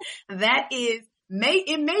 that is,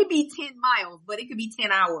 it may be 10 miles, but it could be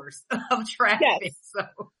 10 hours of traffic. Yes. So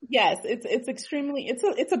yes, it's extremely,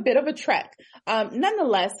 it's a bit of a trek.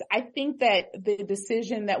 Nonetheless, I think that the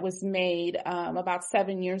decision that was made, about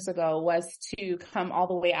 7 years ago was to come all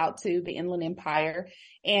the way out to the Inland Empire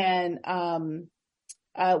and,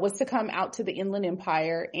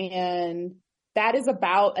 that is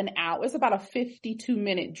about an hour. It's about a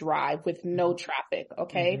 52-minute drive with no traffic.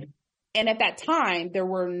 Okay. Mm-hmm. And at that time, there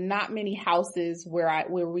were not many houses where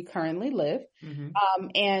we currently live. Mm-hmm.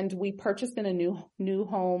 And we purchased in a new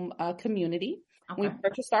home, community. Okay. We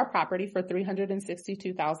purchased our property for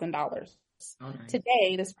 $362,000. Oh, nice.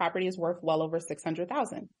 Today, this property is worth well over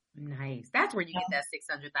 $600,000. Nice. That's where you get that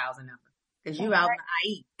 $600,000 number. Cause you out in the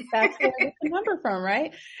IE. That's where I get the number from,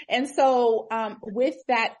 right? And so, with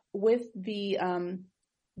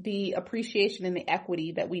the appreciation and the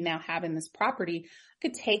equity that we now have in this property, I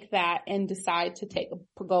could take that and decide to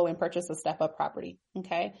go and purchase a step up property.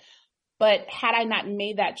 Okay. But had I not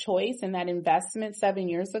made that choice and that investment 7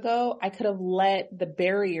 years ago, I could have let the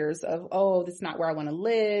barriers of, this is not where I want to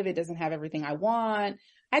live. It doesn't have everything I want.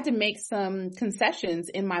 I had to make some concessions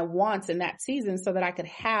in my wants in that season so that I could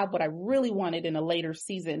have what I really wanted in a later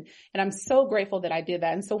season. And I'm so grateful that I did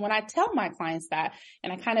that. And so when I tell my clients that,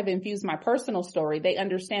 and I kind of infuse my personal story, they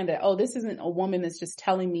understand that, this isn't a woman that's just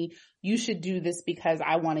telling me you should do this because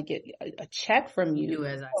I want to get a check from you.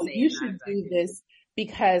 You should do this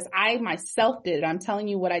because I myself did it. I'm telling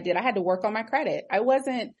you what I did. I had to work on my credit. I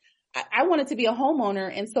wanted to be a homeowner.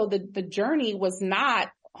 And so the journey was not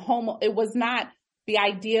it was not the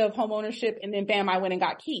idea of home ownership and then bam, I went and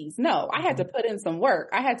got keys. No, I had to put in some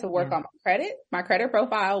work. I had to work on my credit. My credit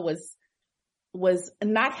profile was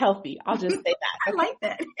not healthy. I'll just say that. I like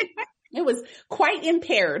that. It was quite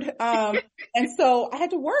impaired. And so I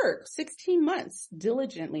had to work 16 months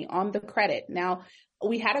diligently on the credit. Now,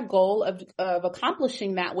 we had a goal of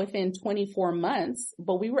accomplishing that within 24 months,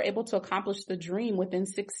 but we were able to accomplish the dream within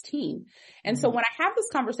 16. And so when I have this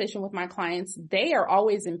conversation with my clients, they are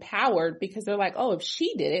always empowered because they're like, if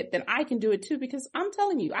she did it, then I can do it too. Because I'm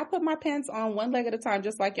telling you, I put my pants on one leg at a time,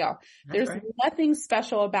 just like y'all. There's nothing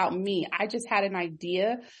special about me. I just had an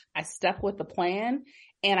idea. I stuck with the plan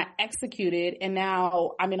and I executed. And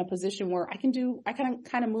now I'm in a position where I can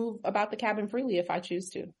kind of move about the cabin freely if I choose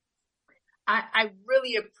to. I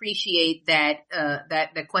really appreciate that, that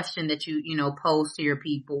the question that you know, pose to your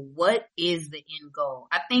people. What is the end goal?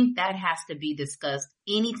 I think that has to be discussed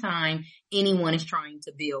anytime anyone is trying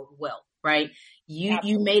to build wealth, right?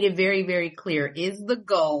 You made it very, very clear. Is the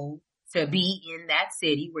goal to be in that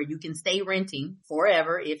city where you can stay renting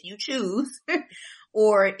forever if you choose?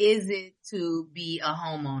 Or is it to be a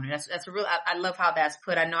homeowner? That's a real, I love how that's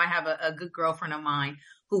put. I know I have a good girlfriend of mine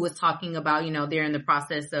who was talking about, you know, they're in the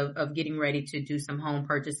process of getting ready to do some home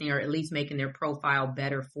purchasing, or at least making their profile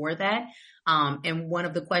better for that. And one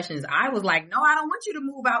of the questions, I was like, no, I don't want you to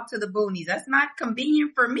move out to the boonies. That's not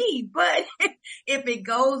convenient for me. But if it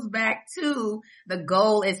goes back to the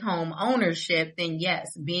goal is home ownership, then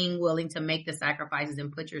yes, being willing to make the sacrifices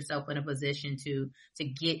and put yourself in a position to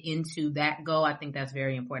get into that goal. I think that's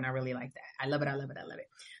very important. I really like that. I love it. I love it. I love it.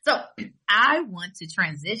 So I want to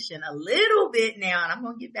transition a little bit now, and I'm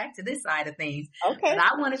going to get back to this side of things. Okay. But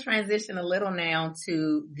I want to transition a little now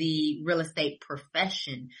to the real estate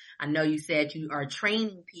profession. I know you said you are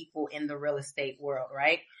training people in the real estate world,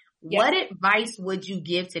 right? Yes. What advice would you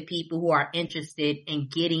give to people who are interested in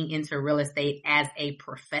getting into real estate as a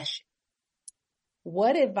profession?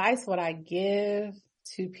 What advice would I give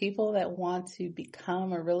to people that want to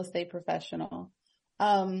become a real estate professional?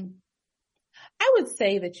 I would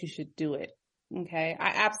say that you should do it. Okay. I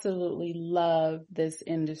absolutely love this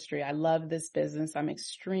industry. I love this business. I'm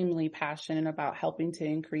extremely passionate about helping to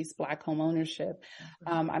increase Black home ownership.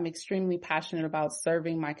 I'm extremely passionate about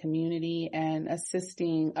serving my community and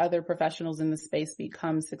assisting other professionals in the space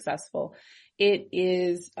become successful. It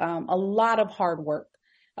is a lot of hard work.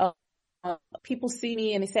 People see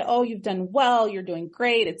me and they say, oh, you've done well. You're doing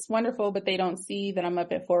great. It's wonderful. But they don't see that I'm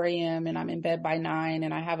up at 4 a.m. and I'm in bed by 9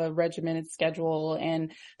 and I have a regimented schedule.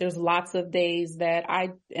 And there's lots of days that I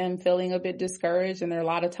am feeling a bit discouraged. And there are a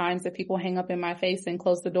lot of times that people hang up in my face and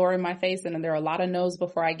close the door in my face. And then there are a lot of no's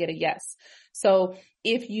before I get a yes. So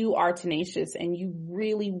if you are tenacious and you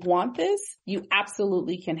really want this, you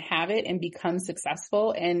absolutely can have it and become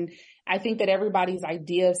successful. And I think that everybody's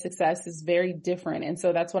idea of success is very different. And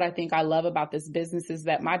so that's what I think I love about this business is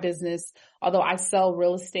that my business, although I sell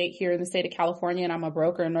real estate here in the state of California and I'm a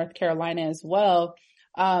broker in North Carolina as well,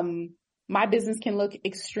 my business can look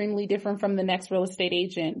extremely different from the next real estate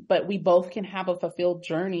agent, but we both can have a fulfilled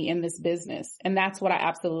journey in this business. And that's what I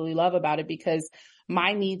absolutely love about it because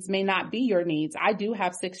my needs may not be your needs. I do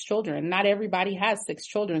have 6 children. Not everybody has 6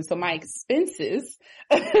 children. So my expenses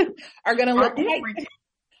are going to look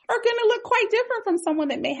quite different from someone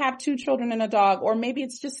that may have 2 children and a dog, or maybe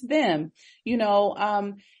it's just them, you know.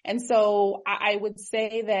 And so I would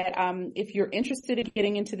say that if you're interested in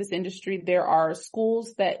getting into this industry, there are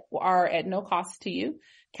schools that are at no cost to you.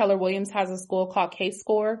 Keller Williams has a school called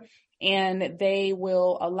K-Score, and they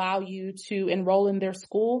will allow you to enroll in their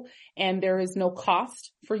school, and there is no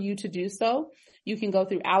cost for you to do so. You can go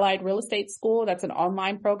through Allied Real Estate School. That's an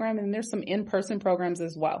online program, and there's some in-person programs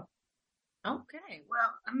as well. Okay.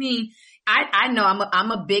 Well, I mean, I know I'm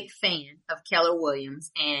a big fan of Keller Williams,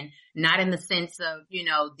 and not in the sense of, you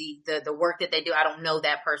know, the work that they do. I don't know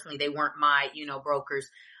that personally. They weren't my, you know, brokers.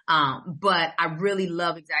 But I really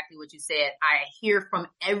love exactly what you said. I hear from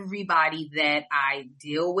everybody that I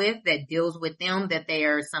deal with that deals with them that they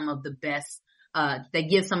are some of the best, they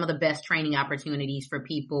give some of the best training opportunities for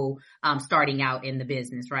people, starting out in the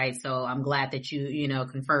business, right? So I'm glad that you know,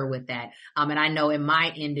 confer with that. And I know in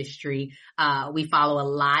my industry, we follow a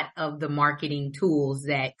lot of the marketing tools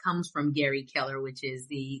that comes from Gary Keller, which is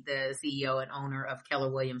the CEO and owner of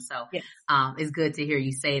Keller Williams. So, yes. It's good to hear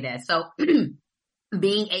you say that. So,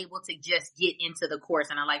 being able to just get into the course.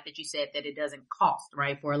 And I like that you said that it doesn't cost,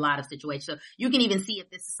 right, for a lot of situations. So you can even see if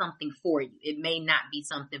this is something for you. It may not be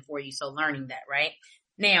something for you. So learning that, right?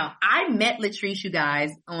 Now, I met Latriece, you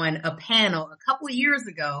guys, on a panel a couple of years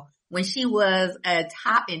ago when she was a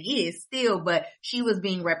top, and is still, but she was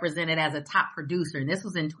being represented as a top producer. And this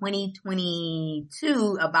was in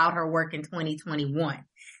 2022 about her work in 2021.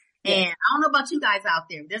 And I don't know about you guys out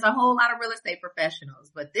there. There's a whole lot of real estate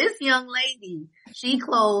professionals, but this young lady, she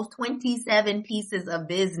closed 27 pieces of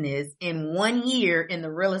business in 1 year in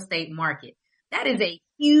the real estate market. That is a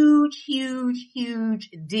huge, huge,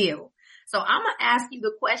 huge deal. So I'm going to ask you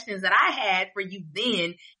the questions that I had for you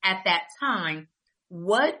then at that time.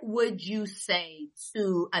 What would you say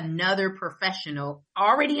to another professional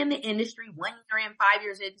already in the industry, 1 year in, 5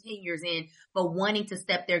 years in, 10 years in, but wanting to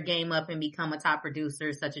step their game up and become a top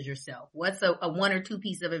producer such as yourself? What's a 1 or 2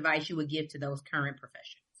 piece of advice you would give to those current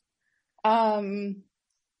professionals?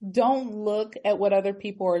 Don't look at what other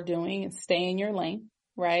people are doing and stay in your lane,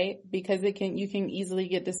 right? Because you can easily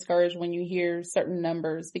get discouraged when you hear certain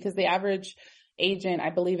numbers, because the average agent, I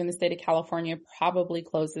believe in the state of California, probably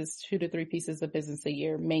closes 2 to 3 pieces of business a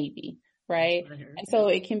year, maybe, right? And so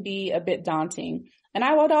it can be a bit daunting. And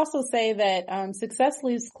I would also say that success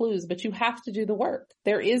leaves clues, but you have to do the work.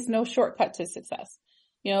 There is no shortcut to success.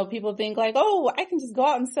 You know, people think like, oh, I can just go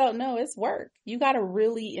out and sell. No, it's work. You got to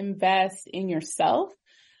really invest in yourself.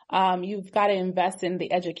 You've got to invest in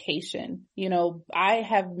the education. You know, I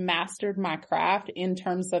have mastered my craft in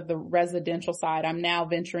terms of the residential side. I'm now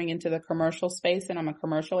venturing into the commercial space, and I'm a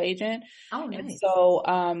commercial agent. Oh, nice. And so,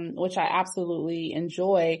 which I absolutely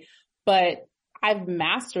enjoy, but I've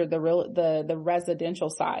mastered the residential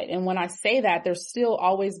side. And when I say that, there's still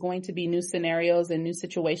always going to be new scenarios and new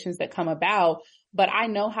situations that come about, but I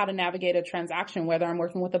know how to navigate a transaction, whether I'm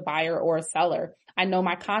working with a buyer or a seller. I know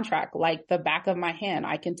my contract like the back of my hand.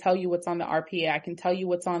 I can tell you what's on the RPA. I can tell you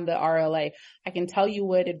what's on the RLA. I can tell you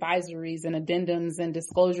what advisories and addendums and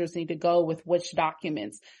disclosures need to go with which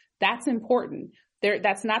documents. That's important.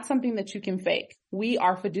 That's not something that you can fake. We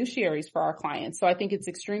are fiduciaries for our clients. So I think it's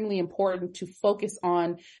extremely important to focus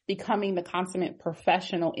on becoming the consummate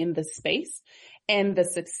professional in the space, and the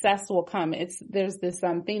success will come. There's this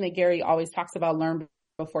thing that Gary always talks about: learn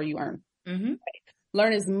before you earn. Mm-hmm.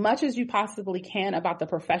 Learn as much as you possibly can about the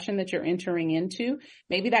profession that you're entering into.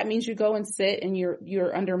 Maybe that means you go and sit and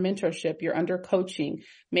you're under mentorship, you're under coaching.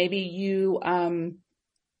 Maybe you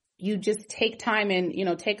just take time and, you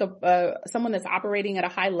know, take someone that's operating at a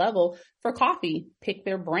high level for coffee, pick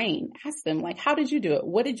their brain, ask them like, how did you do it?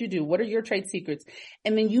 What did you do? What are your trade secrets?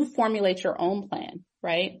 And then you formulate your own plan,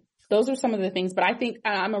 right? Those are some of the things, but I think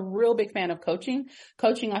I'm a real big fan of coaching.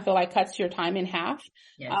 Coaching, I feel like, cuts your time in half.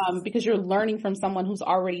 Yes. Because you're learning from someone who's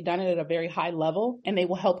already done it at a very high level, and they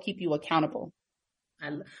will help keep you accountable.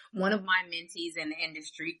 One of my mentees in the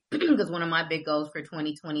industry, because one of my big goals for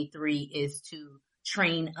 2023 is to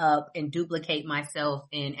train up and duplicate myself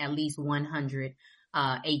in at least 100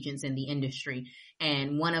 agents in the industry.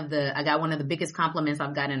 And I got one of the biggest compliments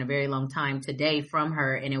I've gotten in a very long time today from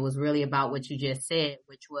her. And it was really about what you just said,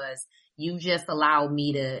 which was, you just allowed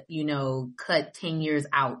me to, you know, cut 10 years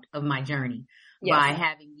out of my journey. Yes. By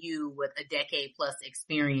having you with a decade plus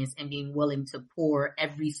experience and being willing to pour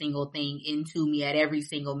every single thing into me at every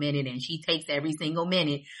single minute. And she takes every single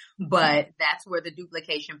minute, but that's where the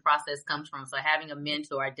duplication process comes from. So having a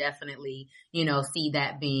mentor, I definitely, you know, see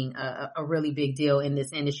that being a really big deal in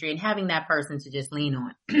this industry, and having that person to just lean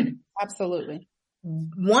on. Absolutely.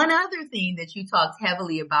 One other thing that you talked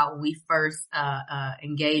heavily about when we first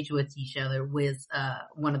engaged with each other was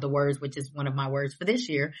one of the words, which is one of my words for this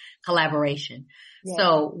year, collaboration. Yeah.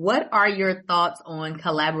 So what are your thoughts on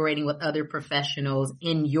collaborating with other professionals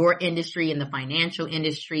in your industry, in the financial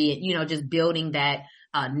industry, and, you know, just building that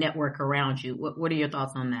network around you? What are your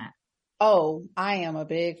thoughts on that? Oh, I am a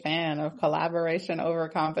big fan of collaboration over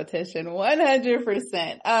competition.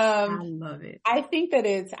 100%. I love it. I think that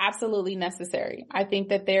it's absolutely necessary. I think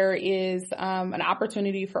that there is an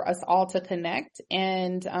opportunity for us all to connect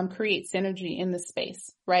and create synergy in the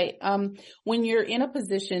space, right? When you're in a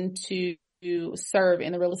position to serve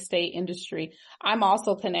in the real estate industry, I'm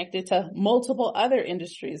also connected to multiple other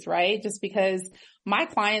industries, right? Just because my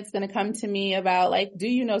client's going to come to me about, like, do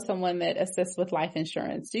you know someone that assists with life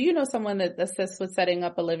insurance? Do you know someone that assists with setting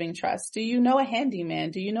up a living trust? Do you know a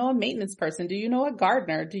handyman? Do you know a maintenance person? Do you know a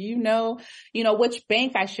gardener? Do you know, which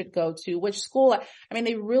bank I should go to, which school? I mean,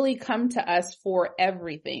 they really come to us for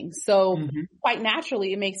everything. So quite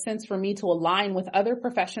naturally, it makes sense for me to align with other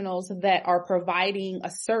professionals that are providing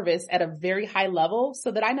a service at a very high level,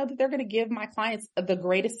 so that I know that they're going to give my clients the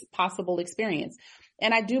greatest possible experience.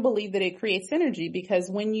 And I do believe that it creates synergy, because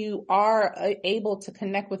when you are able to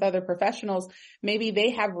connect with other professionals, maybe they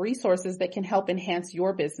have resources that can help enhance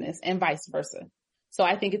your business and vice versa. So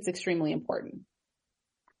I think it's extremely important.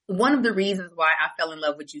 One of the reasons why I fell in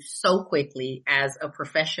love with you so quickly as a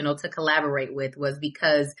professional to collaborate with was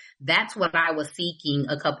because that's what I was seeking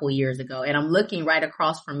a couple years ago. And I'm looking right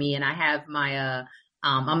across from me, and I have my,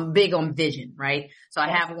 I'm big on vision, right? So I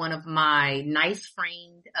have one of my nice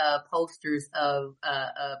framed posters of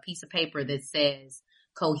a piece of paper that says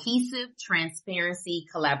cohesive transparency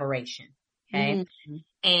collaboration. Okay. Mm-hmm.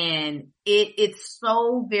 And it's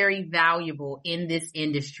so very valuable in this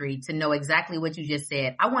industry to know exactly what you just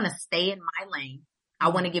said. I want to stay in my lane. I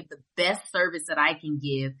want to give the best service that I can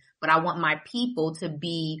give, but I want my people to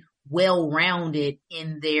be well-rounded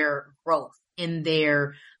in their growth, in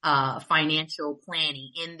their financial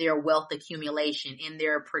planning, in their wealth accumulation, in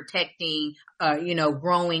their protecting,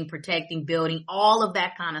 growing, protecting, building, all of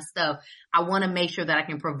that kind of stuff. I want to make sure that I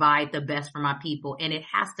can provide the best for my people. And it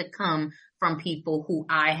has to come from people who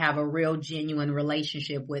I have a real genuine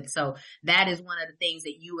relationship with. So that is one of the things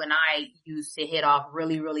that you and I use to hit off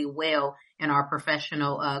really, really well in our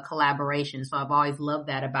professional collaboration. So I've always loved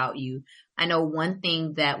that about you. I know one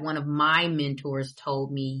thing that one of my mentors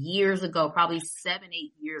told me years ago, probably 7-8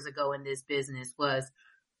 years ago in this business, was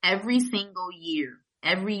every year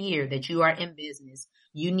that you are in business,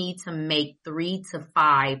 you need to make 3 to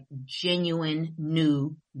 5 genuine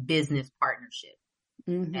new business partnerships.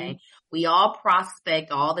 Okay. We all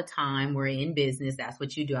prospect all the time. We're in business. That's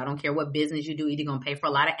what you do. I don't care what business you do. Either going to pay for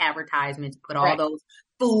a lot of advertisements, put all those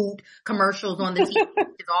food commercials on the TV.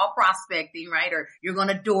 It's all prospecting, right? Or you're going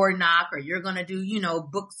to door knock, or you're going to do,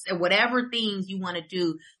 books or whatever things you want to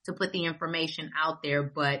do to put the information out there.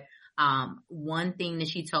 But one thing that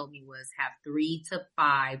she told me was have 3 to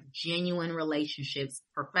 5 genuine relationships,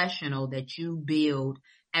 professional, that you build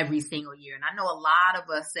every single year. And I know a lot of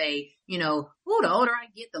us say, the older I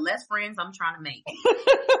get, the less friends I'm trying to make.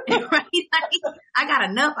 Right? Like, I got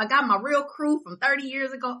enough. I got my real crew from 30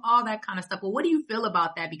 years ago, all that kind of stuff. Well, what do you feel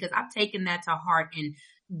about that? Because I've taken that to heart, and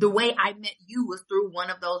the way I met you was through one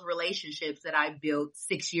of those relationships that I built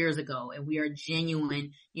 6 years ago, and we are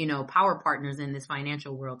genuine, power partners in this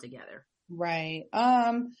financial world together. Right.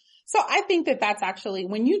 So I think that that's actually,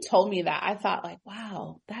 when you told me that, I thought like,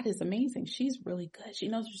 wow, that is amazing. She's really good. She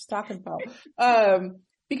knows what she's talking about.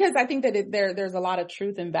 Because I think that there's a lot of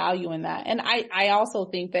truth and value in that. And I also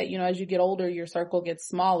think that, as you get older, your circle gets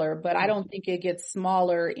smaller, but I don't think it gets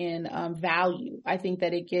smaller in, value. I think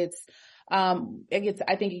that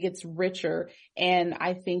I think it gets richer. And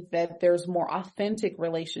I think that there's more authentic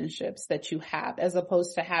relationships that you have, as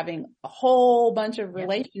opposed to having a whole bunch of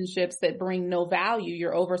relationships that bring no value.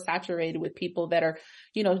 You're oversaturated with people that are,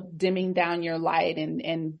 dimming down your light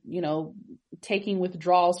and, taking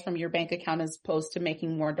withdrawals from your bank account as opposed to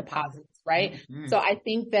making more deposits. Right. Mm-hmm. So I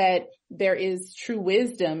think that there is true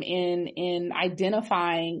wisdom in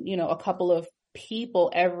identifying, a couple of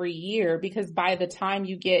people every year, because by the time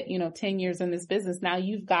you get, 10 years in this business, now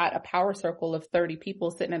you've got a power circle of 30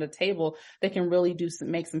 people sitting at a table that can really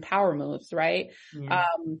make some power moves. Right. Yeah.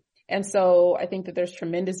 And so I think that there's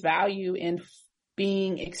tremendous value in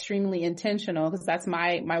being extremely intentional, because that's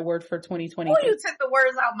my word for 2020. Oh, you took the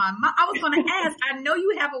words out of my mouth. I was going to ask, I know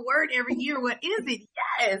you have a word every year. What is it?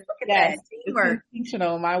 Yes. Look at that. Teamwork.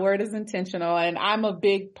 Intentional. My word is intentional. And I'm a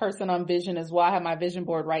big person on vision as well. I have my vision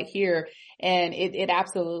board right here, and it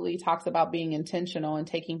absolutely talks about being intentional and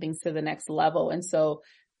taking things to the next level. And so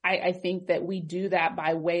I think that we do that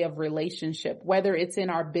by way of relationship, whether it's in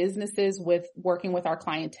our businesses with working with our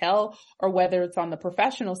clientele, or whether it's on the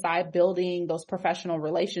professional side, building those professional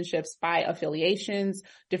relationships by affiliations,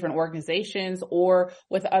 different organizations, or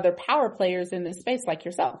with other power players in this space like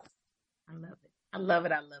yourself. I love it. I love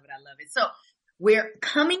it. I love it. I love it. So we're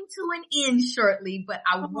coming to an end shortly, but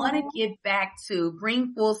I want to get back to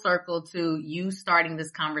bring full circle to you starting this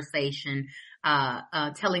conversation,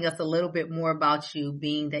 telling us a little bit more about you,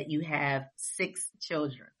 being that you have 6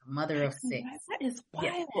 children, a mother of 6. That is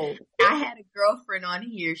wild. Yeah. I had a girlfriend on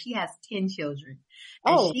here. She has 10 children.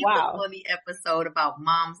 And she was on the episode about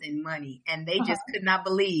moms and money, and they just could not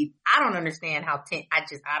believe. I don't understand how 10,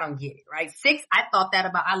 I don't get it, right? 6, I thought that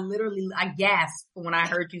about, I gasped when I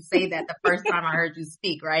heard you say that the first time I heard you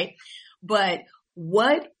speak, right? But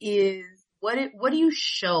what do you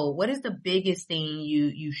show? What is the biggest thing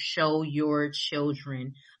you show your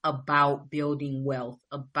children about building wealth,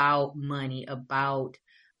 about money, about,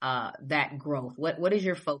 that growth? What is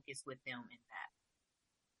your focus with them in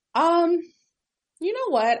that? You know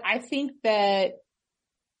what? I think that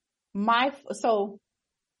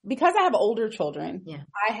because I have older children,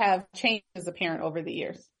 I have changed as a parent over the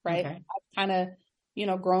years, right? Okay. I've kind of,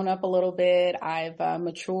 grown up a little bit. I've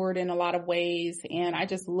matured in a lot of ways, and I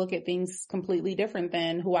just look at things completely different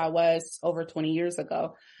than who I was over 20 years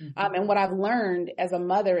ago. Mm-hmm. And what I've learned as a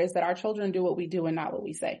mother is that our children do what we do and not what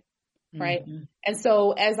we say. Right. Mm-hmm. And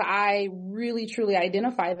so as I really truly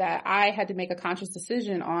identify that, I had to make a conscious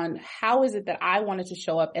decision on how is it that I wanted to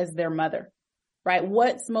show up as their mother, right?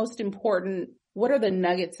 What's most important? What are the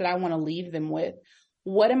nuggets that I want to leave them with?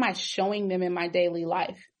 What am I showing them in my daily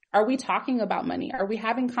life? Are we talking about money? Are we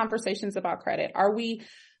having conversations about credit? Are we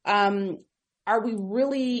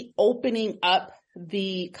really opening up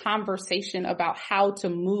the conversation about how to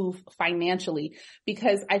move financially?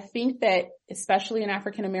 Because I think that especially in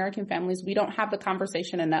African American families, we don't have the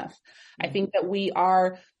conversation enough. I think that we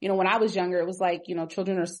are, when I was younger, it was like,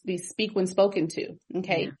 children they speak when spoken to.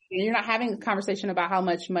 Okay. Yeah. You're not having a conversation about how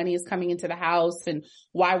much money is coming into the house and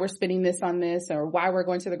why we're spending this on this, or why we're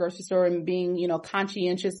going to the grocery store and being,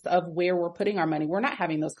 conscientious of where we're putting our money. We're not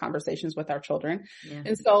having those conversations with our children. Yeah.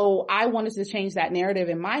 And so I wanted to change that narrative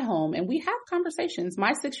in my home, and we have conversations.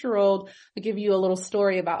 My 6-year-old, I'll give you a little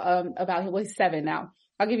story about him. Well, he's 7 now.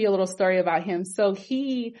 I'll give you a little story about him. So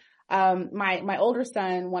he, my older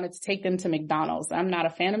son wanted to take them to McDonald's. I'm not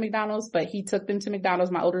a fan of McDonald's, but he took them to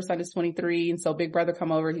McDonald's. My older son is 23. And so big brother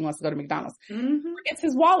come over. He wants to go to McDonald's. Mm-hmm. It's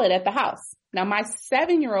his wallet at the house. Now my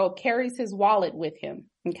 7-year-old carries his wallet with him.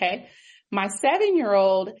 Okay. My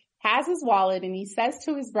 7-year-old has his wallet and he says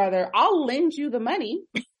to his brother, I'll lend you the money.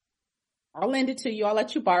 I'll lend it to you. I'll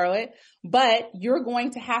let you borrow it, but you're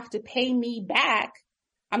going to have to pay me back.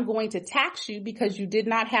 I'm going to tax you because you did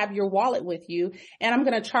not have your wallet with you, and I'm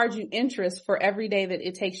going to charge you interest for every day that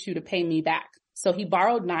it takes you to pay me back. So he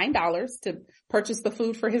borrowed $9 to purchase the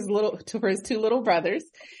food for his 2 little brothers.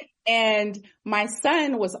 And my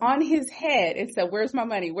son was on his head and said, where's my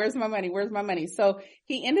money? Where's my money? Where's my money? So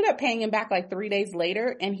he ended up paying him back like 3 days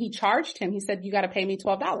later, and he charged him. He said, you got to pay me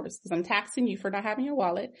 $12 because I'm taxing you for not having your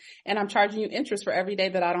wallet, and I'm charging you interest for every day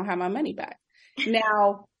that I don't have my money back.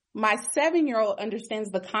 Now, my 7-year-old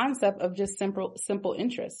understands the concept of just simple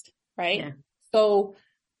interest, right? Yeah. So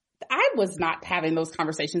I was not having those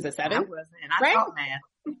conversations at 7. I wasn't. I taught math.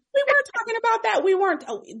 We weren't talking about that. We weren't,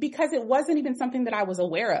 because it wasn't even something that I was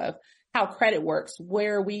aware of. How credit works,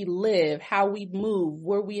 where we live, how we move,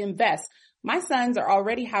 where we invest. My sons are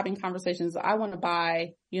already having conversations. I want to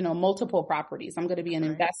buy, multiple properties. I'm going to be an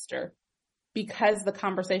investor, because the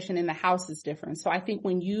conversation in the house is different. So I think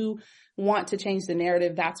when you want to change the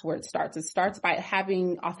narrative, that's where it starts. It starts by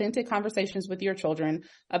having authentic conversations with your children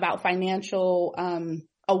about financial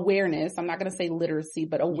awareness. I'm not going to say literacy,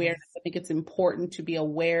 but awareness. Yes. I think it's important to be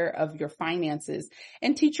aware of your finances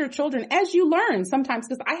and teach your children as you learn sometimes,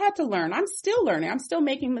 because I had to learn. I'm still learning. I'm still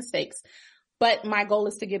making mistakes, but my goal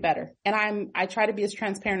is to get better. And I try to be as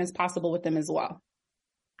transparent as possible with them as well.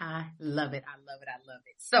 I love it. I love it. I love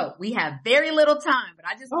it. So we have very little time, but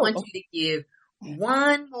I just want you to give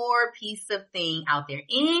one more piece of thing out there.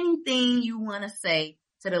 Anything you want to say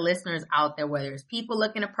to the listeners out there, whether it's people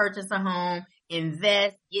looking to purchase a home,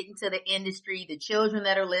 invest, get into the industry, the children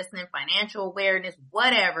that are listening, financial awareness,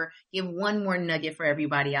 whatever. Give one more nugget for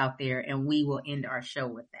everybody out there, and we will end our show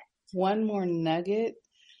with that. One more nugget.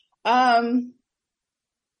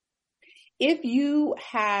 If you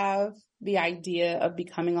have the idea of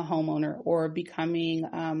becoming a homeowner or becoming,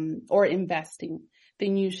 or investing,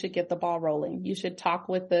 then you should get the ball rolling. You should talk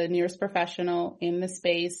with the nearest professional in the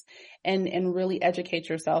space and really educate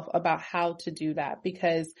yourself about how to do that.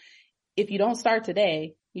 Because if you don't start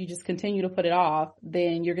today, you just continue to put it off,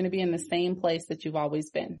 then you're going to be in the same place that you've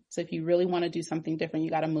always been. So if you really want to do something different,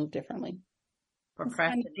 you got to move differently.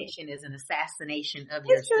 Procrastination is an assassination of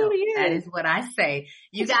yourself. That is what I say.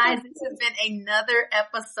 You guys, this has been another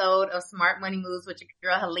episode of Smart Money Moves with your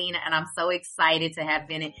girl Helena, and I'm so excited to have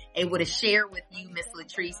been able to share with you Miss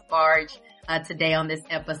Latriece Bardge today on this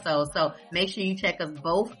episode. So make sure you check us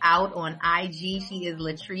both out on IG. She is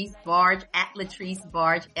Latriece Bardge at Latriece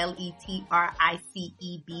Bardge,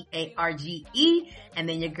 LeTriceBarge, and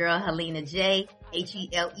then your girl Helena J,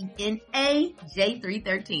 HELENA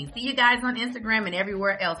J313. See you guys on Instagram and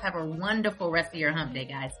everywhere else. Have a wonderful rest of your hump day,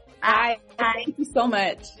 guys. Bye. Thank you so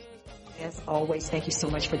much. As always, thank you so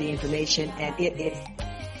much for the information, and it is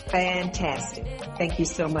fantastic. Thank you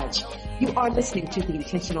so much. You are listening to the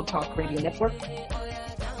Intentional Talk Radio Network.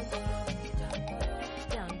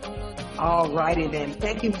 All righty then.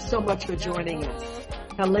 Thank you so much for joining us.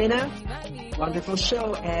 Helena, wonderful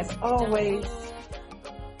show as always.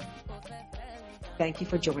 Thank you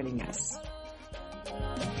for joining us. You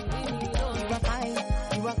are fine,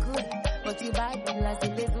 you are good, but you bad like the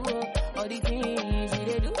do. All the things you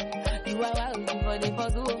do, you are wild for the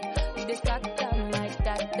puzzle. You just got them like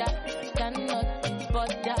that, cannot be but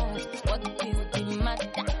that. What is the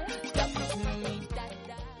matter?